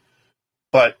happen.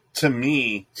 But to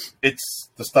me,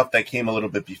 it's the stuff that came a little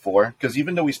bit before. Because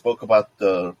even though we spoke about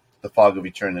the Fog of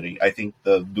Eternity, I think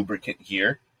the lubricant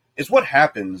here is what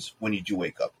happens when you do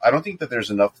wake up. I don't think that there's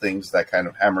enough things that kind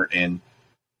of hammer in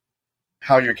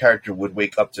how your character would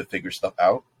wake up to figure stuff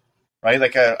out, right?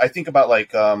 Like I think about what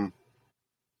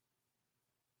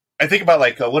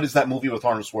is that movie with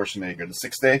Arnold Schwarzenegger, The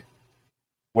Sixth Day,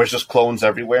 where it's just clones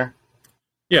everywhere?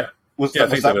 Yeah.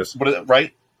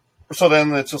 Right? So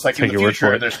then it's just like in the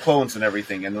future, there's clones and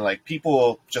everything, and then like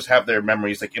people just have their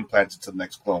memories like implanted to the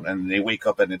next clone, and they wake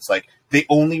up and it's like they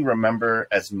only remember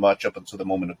as much up until the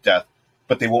moment of death,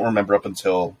 but they won't remember up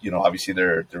until, you know, obviously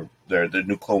their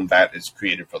new clone vat is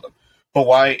created for them. But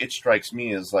why it strikes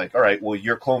me is like, all right, well,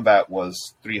 your clone vat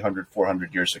was 300,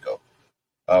 400 years ago.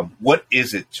 What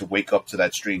is it to wake up to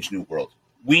that strange new world?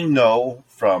 We know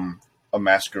from a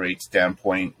masquerade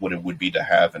standpoint what it would be to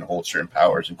have and hold certain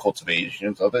powers and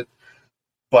cultivations of it,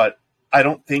 but I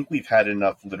don't think we've had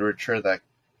enough literature that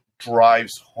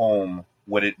drives home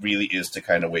what it really is to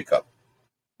kind of wake up.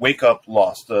 Wake up,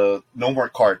 lost. No more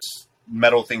carts,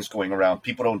 metal things going around.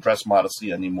 People don't dress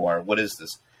modestly anymore. What is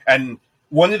this? And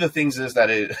one of the things is that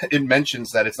it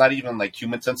mentions that it's not even like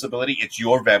human sensibility, it's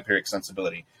your vampiric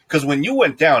sensibility. Because when you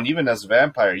went down, even as a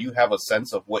vampire, you have a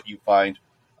sense of what you find,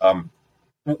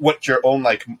 what your own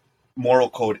like moral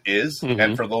code is,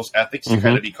 and for those ethics to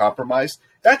kind of be compromised.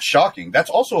 That's shocking. That's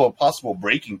also a possible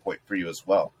breaking point for you as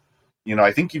well. You know,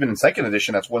 I think even in second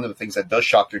edition, that's one of the things that does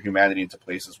shock your humanity into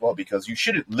place as well, because you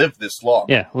shouldn't live this long.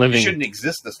 Yeah, you shouldn't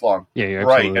exist this long. Yeah, you're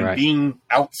right. Absolutely right. Being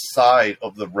outside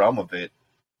of the realm of it,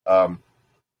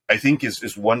 I think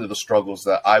is one of the struggles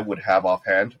that I would have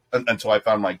offhand until I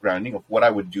found my grounding of what I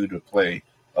would do to play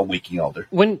a Waking Elder.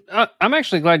 When I'm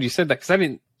actually glad you said that, because I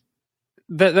didn't.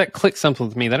 That clicked something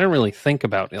with me that I didn't really think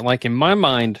about. Like in my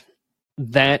mind,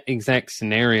 that exact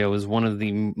scenario is one of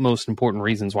the most important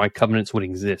reasons why covenants would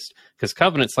exist. Because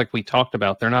covenants, like we talked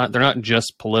about, they're not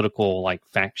just political like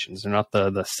factions. They're not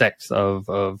the sects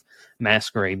of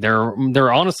masquerade.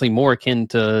 They're honestly more akin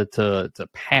to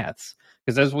paths.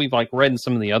 Because as we've like read in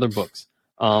some of the other books,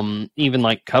 even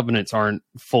like covenants aren't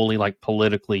fully like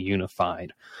politically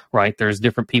unified, right? There's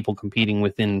different people competing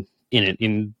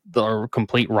in the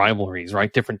complete rivalries,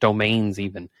 right? Different domains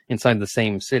even inside the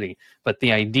same city. But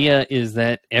the idea is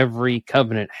that every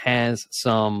covenant has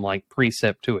some like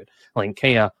precept to it. Like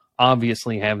Kea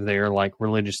obviously have their like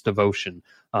religious devotion.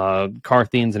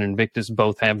 Carthians and Invictus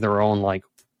both have their own like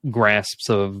grasps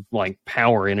of like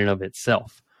power in and of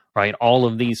itself, right? All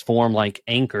of these form like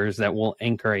anchors that will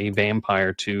anchor a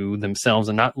vampire to themselves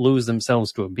and not lose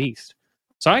themselves to a beast.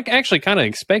 So I actually kind of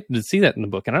expected to see that in the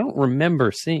book, and I don't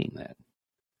remember seeing that.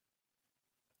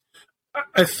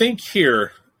 I think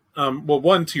here, well,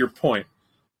 one, to your point,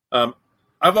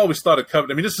 I've always thought of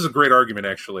Covenant. I mean, this is a great argument,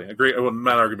 actually. A great, well,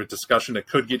 not argument, discussion that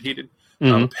could get heated.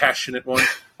 Passionate one.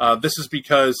 This is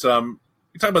because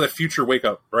you talk about the future wake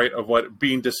up, right, of what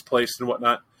being displaced and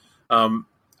whatnot.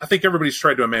 I think everybody's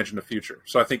tried to imagine the future.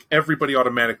 So I think everybody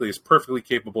automatically is perfectly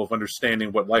capable of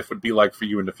understanding what life would be like for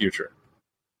you in the future,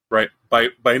 right? By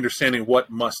understanding what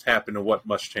must happen and what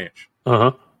must change.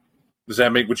 Does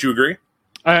that make? Would you agree?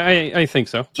 I think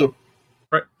so. So,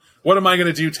 right. What am I going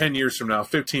to do 10 years from now,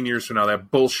 15 years from now? That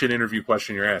bullshit interview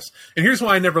question you're asked. And here's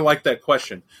why I never liked that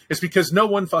question. It's because no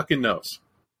one fucking knows.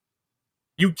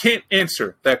 You can't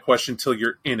answer that question till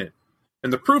you're in it.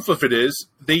 And the proof of it is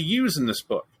they use in this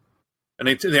book. And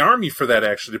they arm you for that,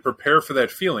 actually, to prepare for that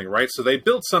feeling, right? So they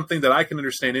built something that I can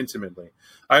understand intimately.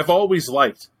 I've always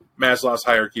liked Maslow's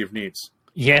hierarchy of needs.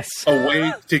 Yes. A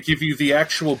way to give you the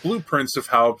actual blueprints of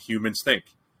how humans think,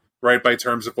 right, by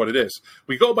terms of what it is.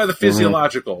 We go by the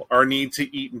physiological, our need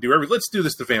to eat and do everything. Let's do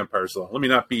this to vampires, though. Let me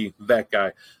not be that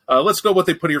guy. Let's go what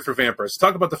they put here for vampires.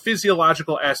 Talk about the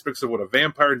physiological aspects of what a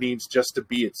vampire needs just to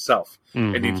be itself.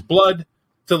 It needs blood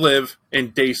to live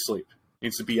and day sleep. It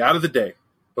needs to be out of the day.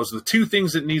 Those are the two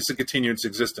things it needs to continue its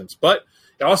existence. But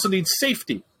it also needs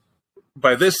safety.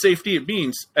 By this safety, it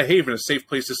means a haven, a safe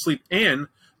place to sleep, and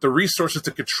the resources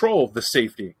to control the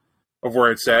safety of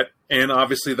where it's at, and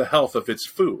obviously the health of its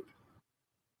food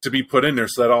to be put in there,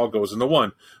 so that all goes into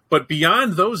one. But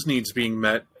beyond those needs being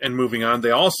met and moving on,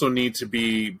 they also need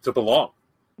to belong.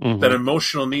 That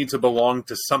emotional need to belong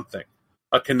to something,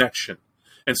 a connection.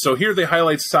 And so here they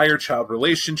highlight sire-child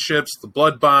relationships, the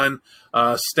blood bond,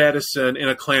 status in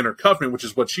a clan or covenant, which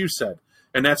is what you said.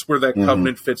 And that's where that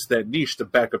covenant fits that niche to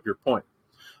back up your point.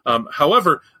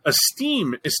 However,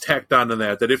 esteem is tacked onto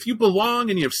that if you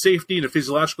belong and you have safety and the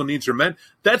physiological needs are met,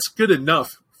 that's good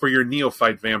enough for your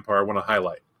neophyte vampire I want to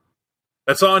highlight.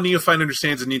 That's all a neophyte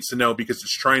understands and needs to know because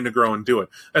it's trying to grow and do it.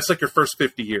 That's like your first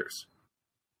 50 years.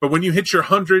 But when you hit your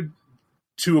 100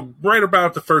 to right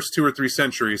about the first 2 or 3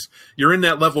 centuries, you're in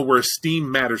that level where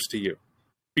esteem matters to you.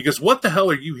 Because what the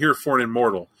hell are you here for an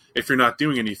immortal if you're not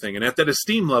doing anything? And at that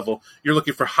esteem level, you're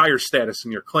looking for higher status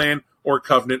in your clan or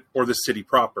covenant or the city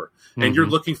proper. And you're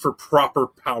looking for proper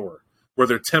power,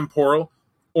 whether temporal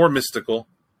or mystical.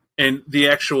 And the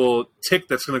actual tick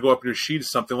that's going to go up in your sheet is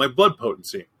something like blood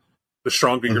potency. The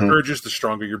stronger your urges, the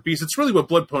stronger your beast. It's really what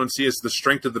blood potency is, the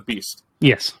strength of the beast.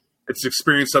 Yes. It's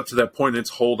experience up to that point and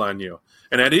its hold on you.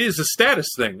 And that is a status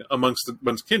thing amongst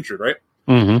kindred, right?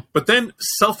 But then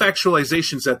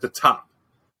self-actualization's at the top.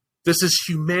 This is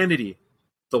humanity,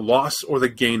 the loss or the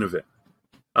gain of it.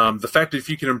 The fact that if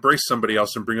you can embrace somebody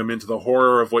else and bring them into the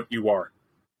horror of what you are,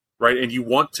 right? And you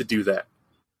want to do that.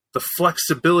 The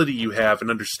flexibility you have in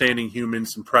understanding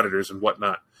humans and predators and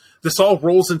whatnot. This all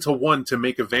rolls into one to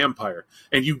make a vampire.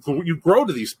 And you grow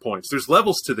to these points. There's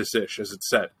levels to this ish, as it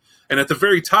said. And at the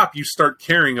very top, you start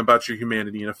caring about your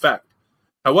humanity in effect.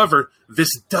 However, this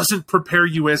doesn't prepare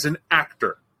you as an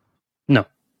actor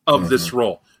of this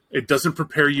role. It doesn't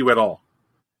prepare you at all.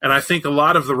 And I think a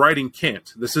lot of the writing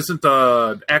can't. This isn't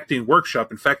an acting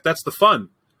workshop. In fact, that's the fun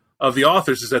of the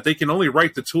authors, is that they can only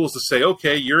write the tools to say,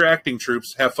 okay, you're acting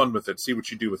troops, have fun with it, see what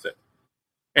you do with it.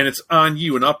 And it's on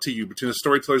you and up to you, between the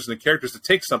storytellers and the characters, to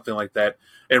take something like that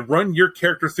and run your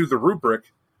character through the rubric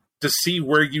to see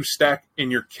where you stack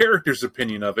in your character's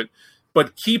opinion of it,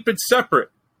 but keep it separate.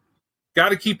 Got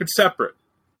to keep it separate.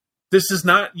 This is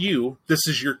not you. This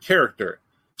is your character.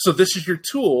 So this is your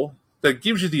tool that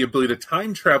gives you the ability to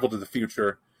time travel to the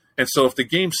future. And so if the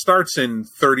game starts in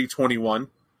 3021,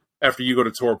 after you go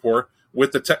to Torpor,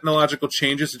 with the technological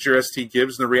changes that your ST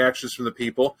gives and the reactions from the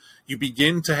people, you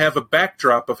begin to have a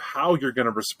backdrop of how you're going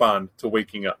to respond to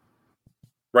waking up.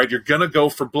 Right? You're going to go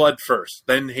for blood first,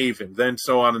 then haven, then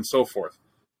so on and so forth.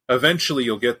 Eventually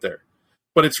you'll get there.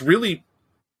 But it's really,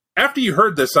 after you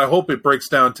heard this, I hope it breaks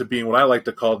down to being what I like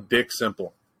to call dick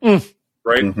simple.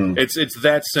 Right? It's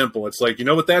that simple. It's like, you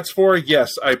know what that's for?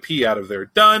 Yes, I pee out of there.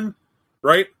 Done.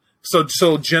 Right?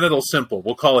 So genital simple.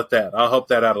 We'll call it that. I'll help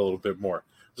that out a little bit more.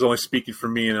 I was only speaking for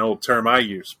me in an old term I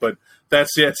use. But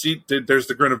that's it. See, there's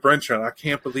the grin of Brentron. I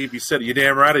can't believe you said it. You're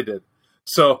damn right I did.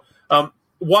 So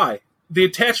why? The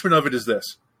attachment of it is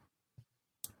this.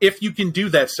 If you can do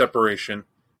that separation,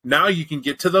 now you can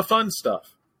get to the fun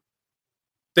stuff.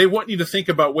 They want you to think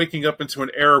about waking up into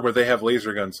an era where they have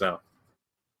laser guns now.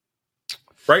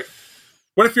 Right?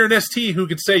 What if you're an ST who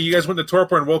could say, you guys went to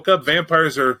Torpor and woke up,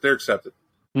 vampires they're accepted.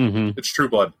 It's true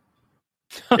blood.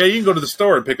 Yeah, you can go to the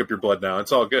store and pick up your blood now.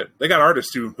 It's all good. They got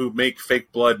artists who make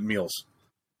fake blood meals.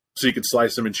 So you can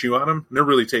slice them and chew on them. And they're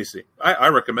really tasty. I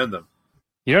recommend them.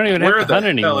 You don't even have to hunt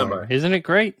anymore. Isn't it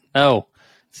great? No,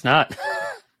 it's not.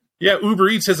 Yeah, Uber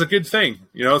Eats has a good thing.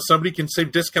 You know, somebody can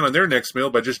save discount on their next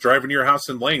meal by just driving to your house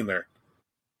and laying there.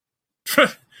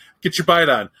 Get your bite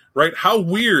on, right? How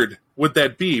weird would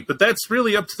that be? But that's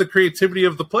really up to the creativity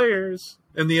of the players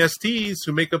and the STs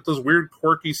who make up those weird,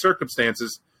 quirky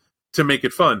circumstances to make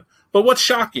it fun. But what's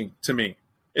shocking to me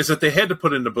is that they had to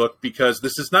put in the book because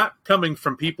this is not coming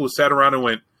from people who sat around and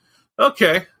went,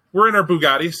 okay, we're in our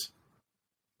Bugattis.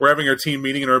 We're having our team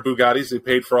meeting in our Bugattis. They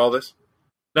paid for all this.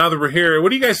 Now that we're here, what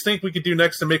do you guys think we could do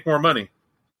next to make more money?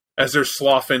 As they're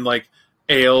sloughing like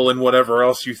ale and whatever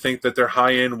else you think that they're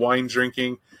high-end wine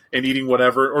drinking and eating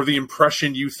whatever, or the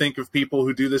impression you think of people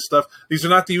who do this stuff. These are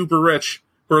not the uber rich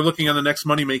who are looking on the next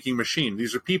money-making machine.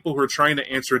 These are people who are trying to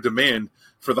answer a demand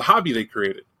for the hobby they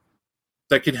created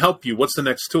that can help you. What's the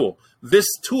next tool? This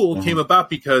tool came about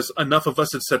because enough of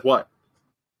us had said, what?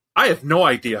 I have no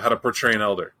idea how to portray an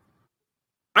elder.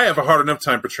 I have a hard enough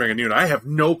time portraying a unit. I have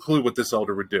no clue what this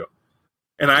elder would do.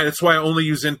 And that's why I only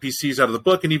use NPCs out of the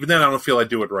book, and even then I don't feel I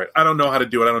do it right. I don't know how to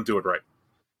do it. I don't do it right.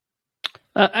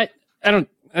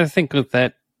 I think with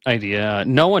that idea,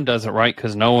 no one does it right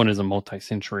because no one is a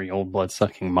multi-century old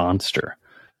blood-sucking monster,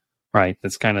 right?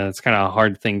 That's kind of a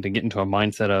hard thing to get into a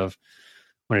mindset of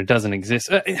when it doesn't exist.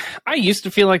 I used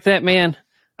to feel like that, man.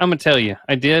 I'm gonna tell you,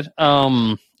 I did.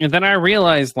 And then I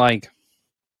realized, like,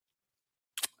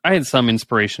 I had some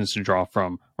inspirations to draw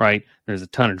from, right? There's a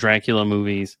ton of Dracula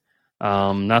movies.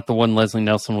 Not the one Leslie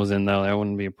Nelson was in, though. That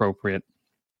wouldn't be appropriate.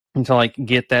 And to, like,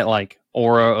 get that, like,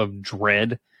 aura of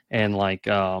dread and, like,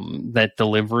 that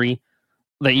delivery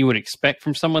that you would expect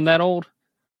from someone that old.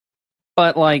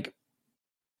 But, like,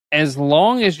 as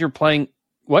long as you're playing...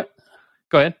 What?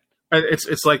 Go ahead.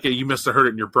 It's like you must have heard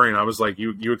it in your brain. I was like,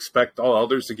 you expect all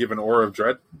elders to give an aura of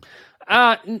dread?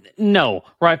 No,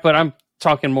 right? But I'm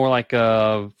talking more like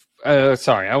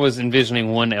sorry, I was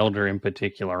envisioning one elder in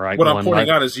particular, right? What I'm pointing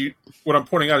out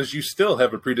is you still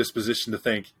have a predisposition to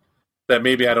think that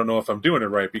maybe I don't know if I'm doing it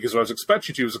right, because what I was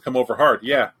expecting you to come over hard.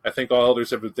 Yeah, I think all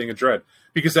elders have a thing of dread,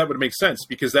 because that would make sense,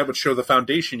 because that would show the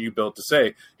foundation you built to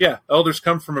say, yeah, elders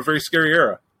come from a very scary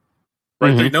era.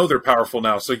 Right, They know they're powerful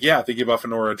now, so yeah, they give off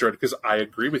an aura of dread, because I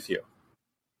agree with you.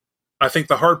 I think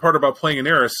the hard part about playing an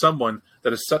era is someone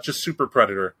that is such a super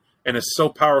predator and is so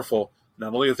powerful,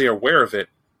 not only are they aware of it,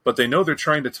 but they know they're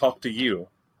trying to talk to you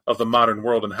of the modern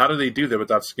world, and how do they do that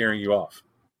without scaring you off?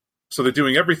 So they're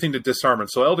doing everything to disarm it,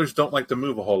 so elders don't like to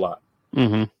move a whole lot.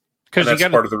 Mm-hmm. Because that's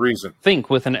part of the reason. Think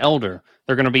with an elder,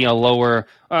 they're going to be a lower.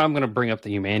 I'm going to bring up the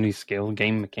humanity scale,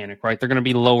 game mechanic, right? They're going to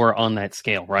be lower on that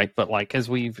scale, right? But like as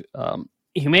we've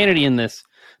humanity in this,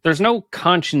 there's no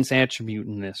conscience attribute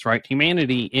in this, right?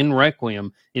 Humanity in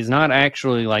Requiem is not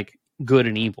actually like good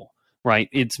and evil, right?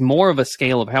 It's more of a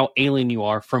scale of how alien you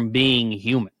are from being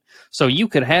human. So you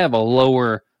could have a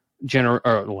lower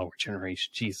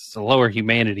generation, Jesus, a lower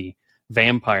humanity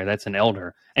vampire that's an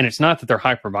elder, and it's not that they're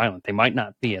hyper violent. They might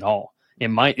not be at all.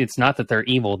 It's not that they're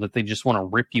evil, that they just want to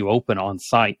rip you open on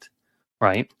sight,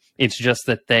 right? It's just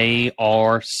that they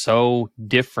are so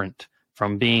different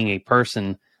from being a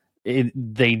person.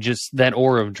 That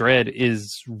aura of dread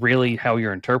is really how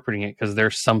you're interpreting it, because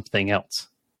there's something else.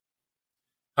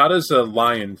 How does a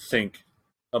lion think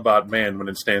about man when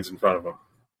it stands in front of him?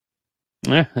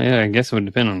 Yeah, I guess it would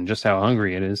depend on just how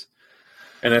hungry it is.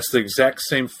 And that's the exact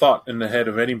same thought in the head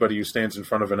of anybody who stands in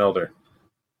front of an elder.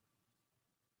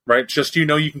 Right? Just you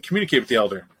can communicate with the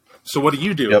elder. So what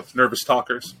do? Nervous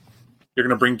talkers. You're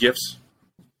going to bring gifts.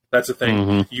 That's the thing.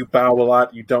 Mm-hmm. You bow a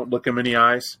lot. You don't look him in the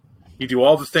eyes. You do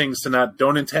all the things to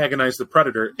don't antagonize the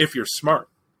predator if you're smart.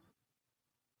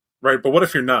 Right? But what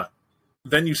if you're not?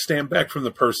 Then you stand back from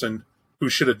the person who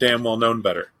should have damn well known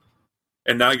better.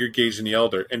 And now you're gauging the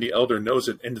elder, and the elder knows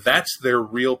it. And that's their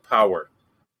real power.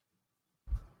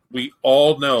 We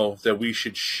all know that we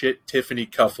should shit Tiffany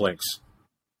cufflinks,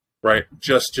 right?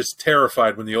 Just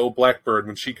terrified when the old blackbird,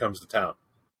 when she comes to town.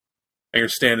 And you're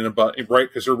standing about, right?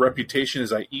 Because her reputation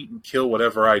is I eat and kill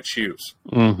whatever I choose.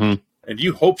 Mm-hmm. And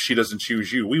you hope she doesn't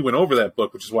choose you. We went over that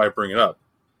book, which is why I bring it up.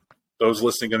 Those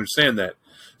listening understand that.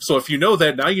 So if you know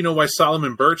that, now you know why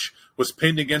Solomon Birch was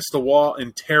pinned against the wall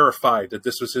and terrified that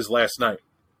this was his last night.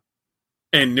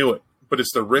 And knew it. But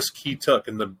it's the risk he took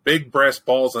and the big brass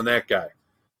balls on that guy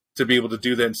to be able to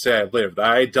do that and say, I lived.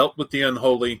 I dealt with the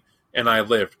unholy and I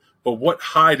lived. But what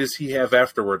high does he have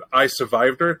afterward? I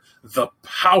survived her. The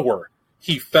power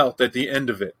he felt at the end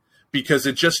of it. Because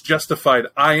it just justified,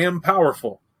 I am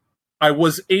powerful. I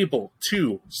was able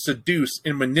to seduce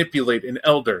and manipulate an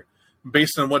elder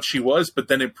based on what she was, but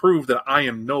then it proved that I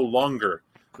am no longer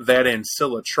that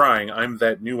Ancilla trying. I'm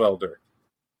that new elder,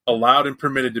 allowed and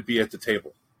permitted to be at the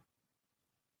table.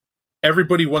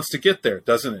 Everybody wants to get there,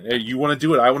 doesn't it? You want to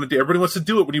do it. I want to do it. Everybody wants to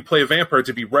do it when you play a vampire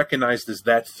to be recognized as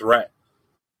that threat.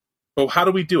 But how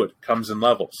do we do it? It comes in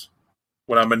levels.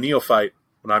 When I'm a neophyte,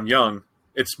 when I'm young,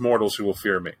 it's mortals who will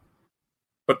fear me.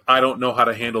 But I don't know how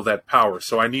to handle that power,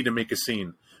 so I need to make a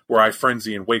scene where I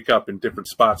frenzy and wake up in different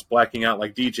spots, blacking out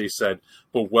like DJ said,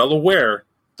 but well aware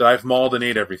that I've mauled and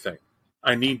ate everything.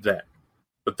 I need that.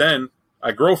 But then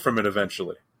I grow from it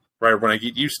eventually, right? When I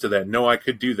get used to that, know I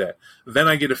could do that. Then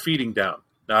I get a feeding down.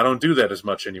 Now, I don't do that as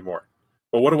much anymore.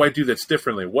 But what do I do that's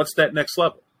differently? What's that next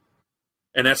level?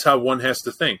 And that's how one has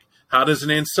to think. How does an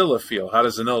ancilla feel? How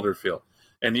does an elder feel?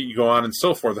 And you go on and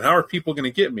so forth. And how are people going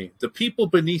to get me? The people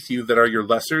beneath you that are your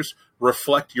lessers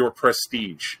reflect your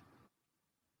prestige.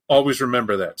 Always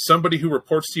remember that. Somebody who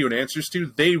reports to you and answers to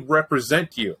you, they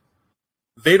represent you.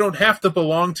 They don't have to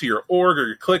belong to your org or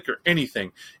your clique or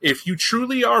anything. If you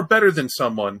truly are better than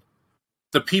someone,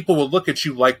 the people will look at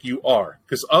you like you are,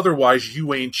 because otherwise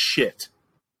you ain't shit.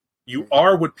 You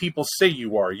are what people say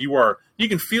you are. You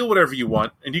can feel whatever you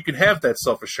want, and you can have that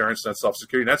self-assurance, that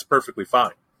self-security, and that's perfectly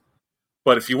fine.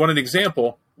 But if you want an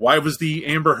example, why was the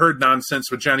Amber Heard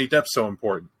nonsense with Johnny Depp so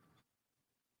important?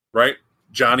 Right?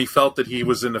 Johnny felt that he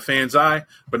was in the fan's eye,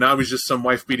 but now he's just some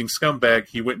wife-beating scumbag.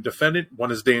 He went and defended, won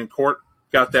his day in court,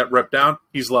 got that rep down,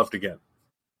 he's loved again.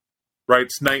 Right?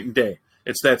 It's night and day.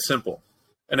 It's that simple.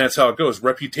 And that's how it goes.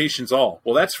 Reputation's all.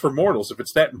 Well, that's for mortals. If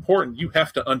it's that important, you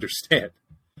have to understand.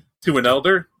 To an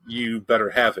elder, you better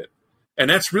have it. And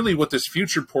that's really what this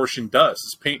future portion does,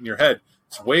 is paint in your head.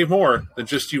 It's way more than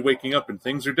just you waking up and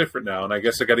things are different now. And I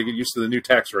guess I got to get used to the new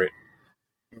tax rate.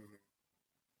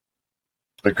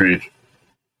 Agreed.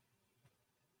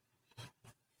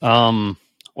 I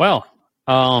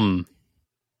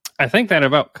think that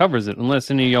about covers it,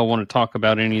 unless any of y'all want to talk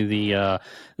about any of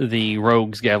the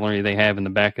rogues gallery they have in the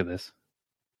back of this.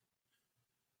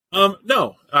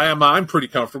 No, I'm pretty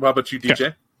comfortable. How about you, DJ?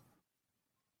 Yeah.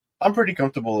 I'm pretty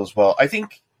comfortable as well. I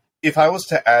think if I was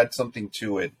to add something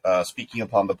to it, speaking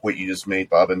upon the point you just made,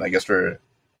 Bob, and I guess for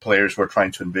players who are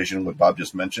trying to envision what Bob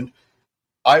just mentioned,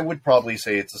 I would probably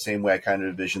say it's the same way I kind of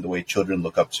envision the way children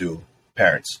look up to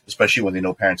parents, especially when they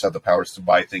know parents have the powers to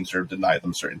buy things or deny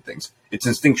them certain things. It's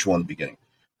instinctual in the beginning.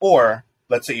 Or,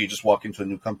 let's say you just walk into a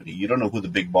new company. You don't know who the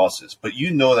big boss is, but you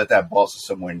know that boss is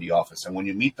somewhere in the office. And when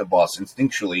you meet the boss,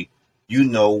 instinctually, you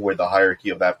know where the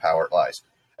hierarchy of that power lies.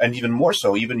 And even more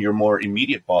so, even your more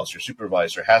immediate boss, your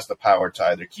supervisor, has the power to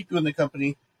either keep you in the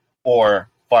company or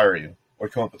fire you or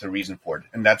come up with a reason for it.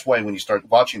 And that's why when you start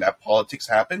watching that politics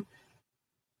happens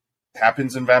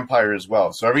in Vampire as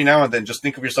well. So every now and then, just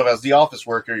think of yourself as the office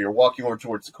worker. You're walking over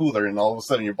towards the cooler, and all of a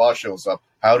sudden your boss shows up.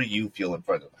 How do you feel in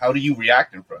front of him? How do you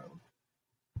react in front of him?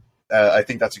 I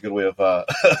think that's a good way of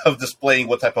of displaying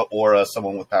what type of aura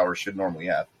someone with power should normally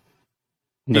have.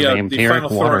 The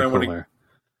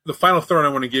final thought I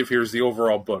want to give here is the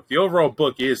overall book. The overall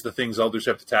book is the things elders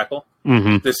have to tackle.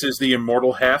 Mm-hmm. This is the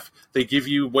immortal half. They give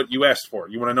you what you asked for.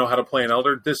 You want to know how to play an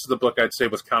elder? This is the book I'd say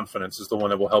with confidence is the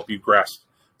one that will help you grasp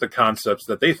the concepts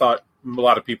that they thought a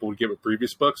lot of people would get with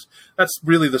previous books. That's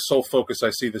really the sole focus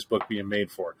I see this book being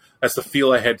made for. That's the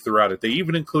feel I had throughout it. They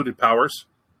even included powers,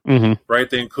 right?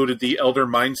 They included the elder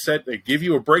mindset. They give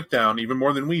you a breakdown, even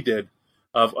more than we did,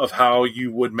 of how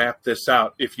you would map this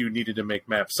out if you needed to make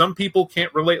maps. Some people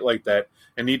can't relate like that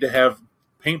and need to have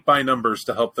paint by numbers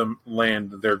to help them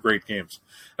land their great games.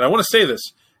 And I want to say this,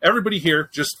 everybody here,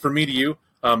 just from me to you,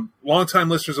 longtime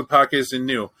listeners of podcasts and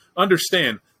new,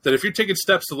 understand that if you're taking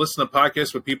steps to listen to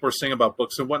podcasts, what people are saying about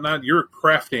books and whatnot, you're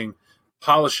crafting,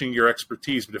 polishing your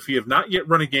expertise. But if you have not yet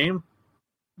run a game,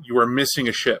 you are missing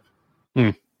a ship.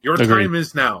 Your time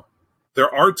is now.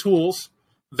 There are tools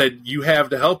that you have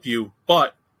to help you,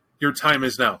 but your time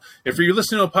is now. If you're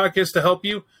listening to a podcast to help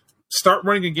you, start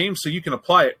running a game so you can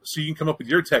apply it, so you can come up with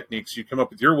your techniques, you come up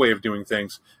with your way of doing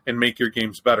things, and make your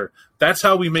games better. That's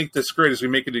how we make this great, is we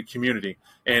make it a community.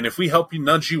 And if we help you,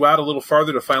 nudge you out a little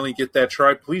farther to finally get that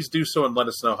tribe, please do so and let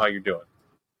us know how you're doing.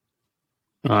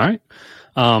 All right.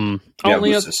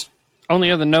 Only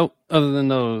other note, other than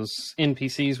those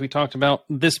NPCs we talked about,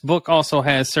 this book also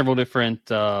has several different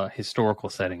historical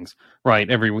settings, right?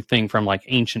 Everything from like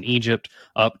ancient Egypt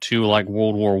up to like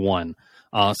World War I.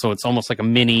 So it's almost like a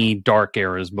mini Dark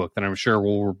Eras book that I'm sure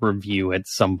we'll review at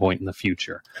some point in the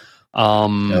future.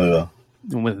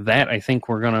 With that, I think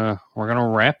we're gonna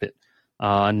wrap it.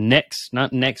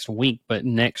 Not next week, but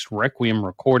next Requiem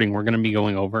recording, we're gonna be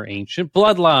going over Ancient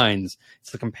Bloodlines.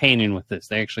 It's the companion with this.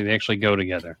 They actually go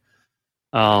together.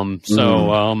 I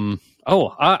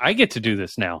get to do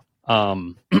this now.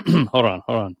 Hold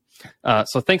on.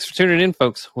 So thanks for tuning in,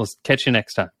 folks. We'll catch you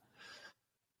next time.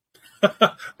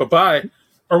 Bye-bye.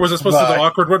 Or was it supposed to be the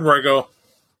awkward one where I go...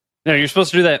 No, you're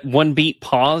supposed to do that one beat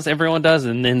pause everyone does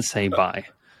and then say bye.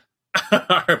 All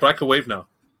right, but I can wave now.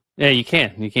 Yeah, you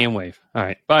can. You can wave. All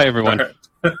right. Bye, everyone.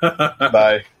 Right.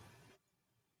 Bye.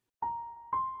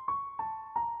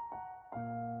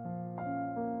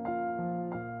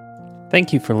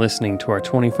 Thank you for listening to our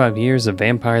 25 Years of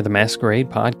Vampire the Masquerade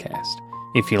podcast.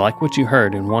 If you like what you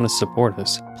heard and want to support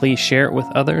us, please share it with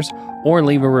others or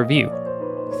leave a review.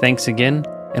 Thanks again,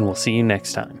 and we'll see you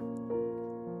next time.